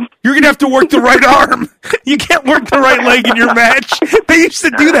tonight. You're going to have to work the right arm. You can't work the right leg in your match. They used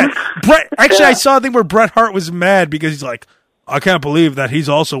to do that. I saw a thing where Bret Hart was mad because he's like, I can't believe that he's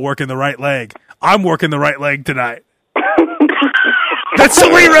also working the right leg. I'm working the right leg tonight. That's the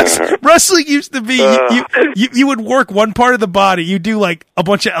way wrestling used to be. You would work one part of the body. You'd do like a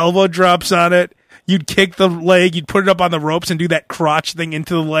bunch of elbow drops on it. You'd kick the leg. You'd put it up on the ropes and do that crotch thing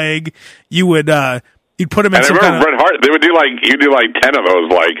into the leg. You would you'd put him in. And some I remember Bret Hart. They would do you do 10 of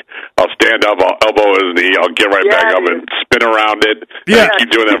those. Like, I'll stand up, I'll elbow his knee, I'll get right back up and spin around it. Yeah, and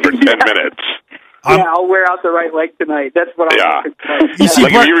keep doing that for 10 minutes. I'll wear out the right leg tonight. That's what I'm You see,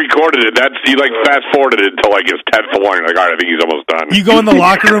 if you recorded it, you fast forwarded it until it's 10 for 1. You're like, all right, I think he's almost done. You go in the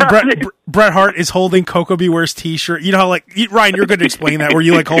locker room. Bret Hart is holding Coco Beware's T-shirt. You know how Ryan, you're going to explain that where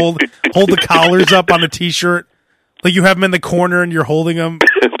you hold the collars up on the T-shirt, like you have them in the corner and you're holding them.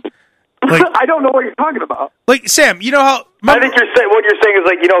 Like, I don't know what you're talking about. Like, Sam, you know how... I think what you're saying is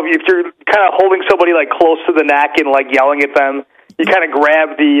if you're kind of holding somebody close to the neck and yelling at them, you kind of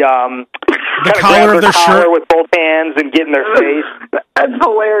grab the collar of their shirt with both hands and get in their face. That's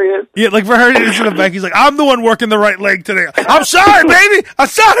hilarious. Yeah, like for her, it's in the back. He's like, I'm the one working the right leg today. I'm sorry, baby. I'm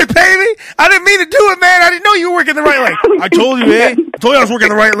sorry, baby. I didn't mean to do it, man. I didn't know you were working the right leg. I told you, I told you I was working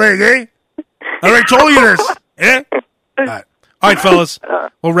the right leg, I already told you this. Yeah? All right, fellas.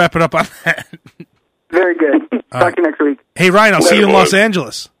 We'll wrap it up on that. Very good. Talk to you next week. Hey, Ryan, I'll see you in Los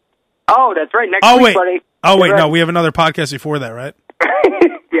Angeles. Oh, that's right. Next week, buddy. Oh, wait, no. We have another podcast before that, right?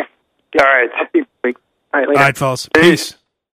 Yeah. All right. I'll see you next week. All right, later. All right, fellas. Peace.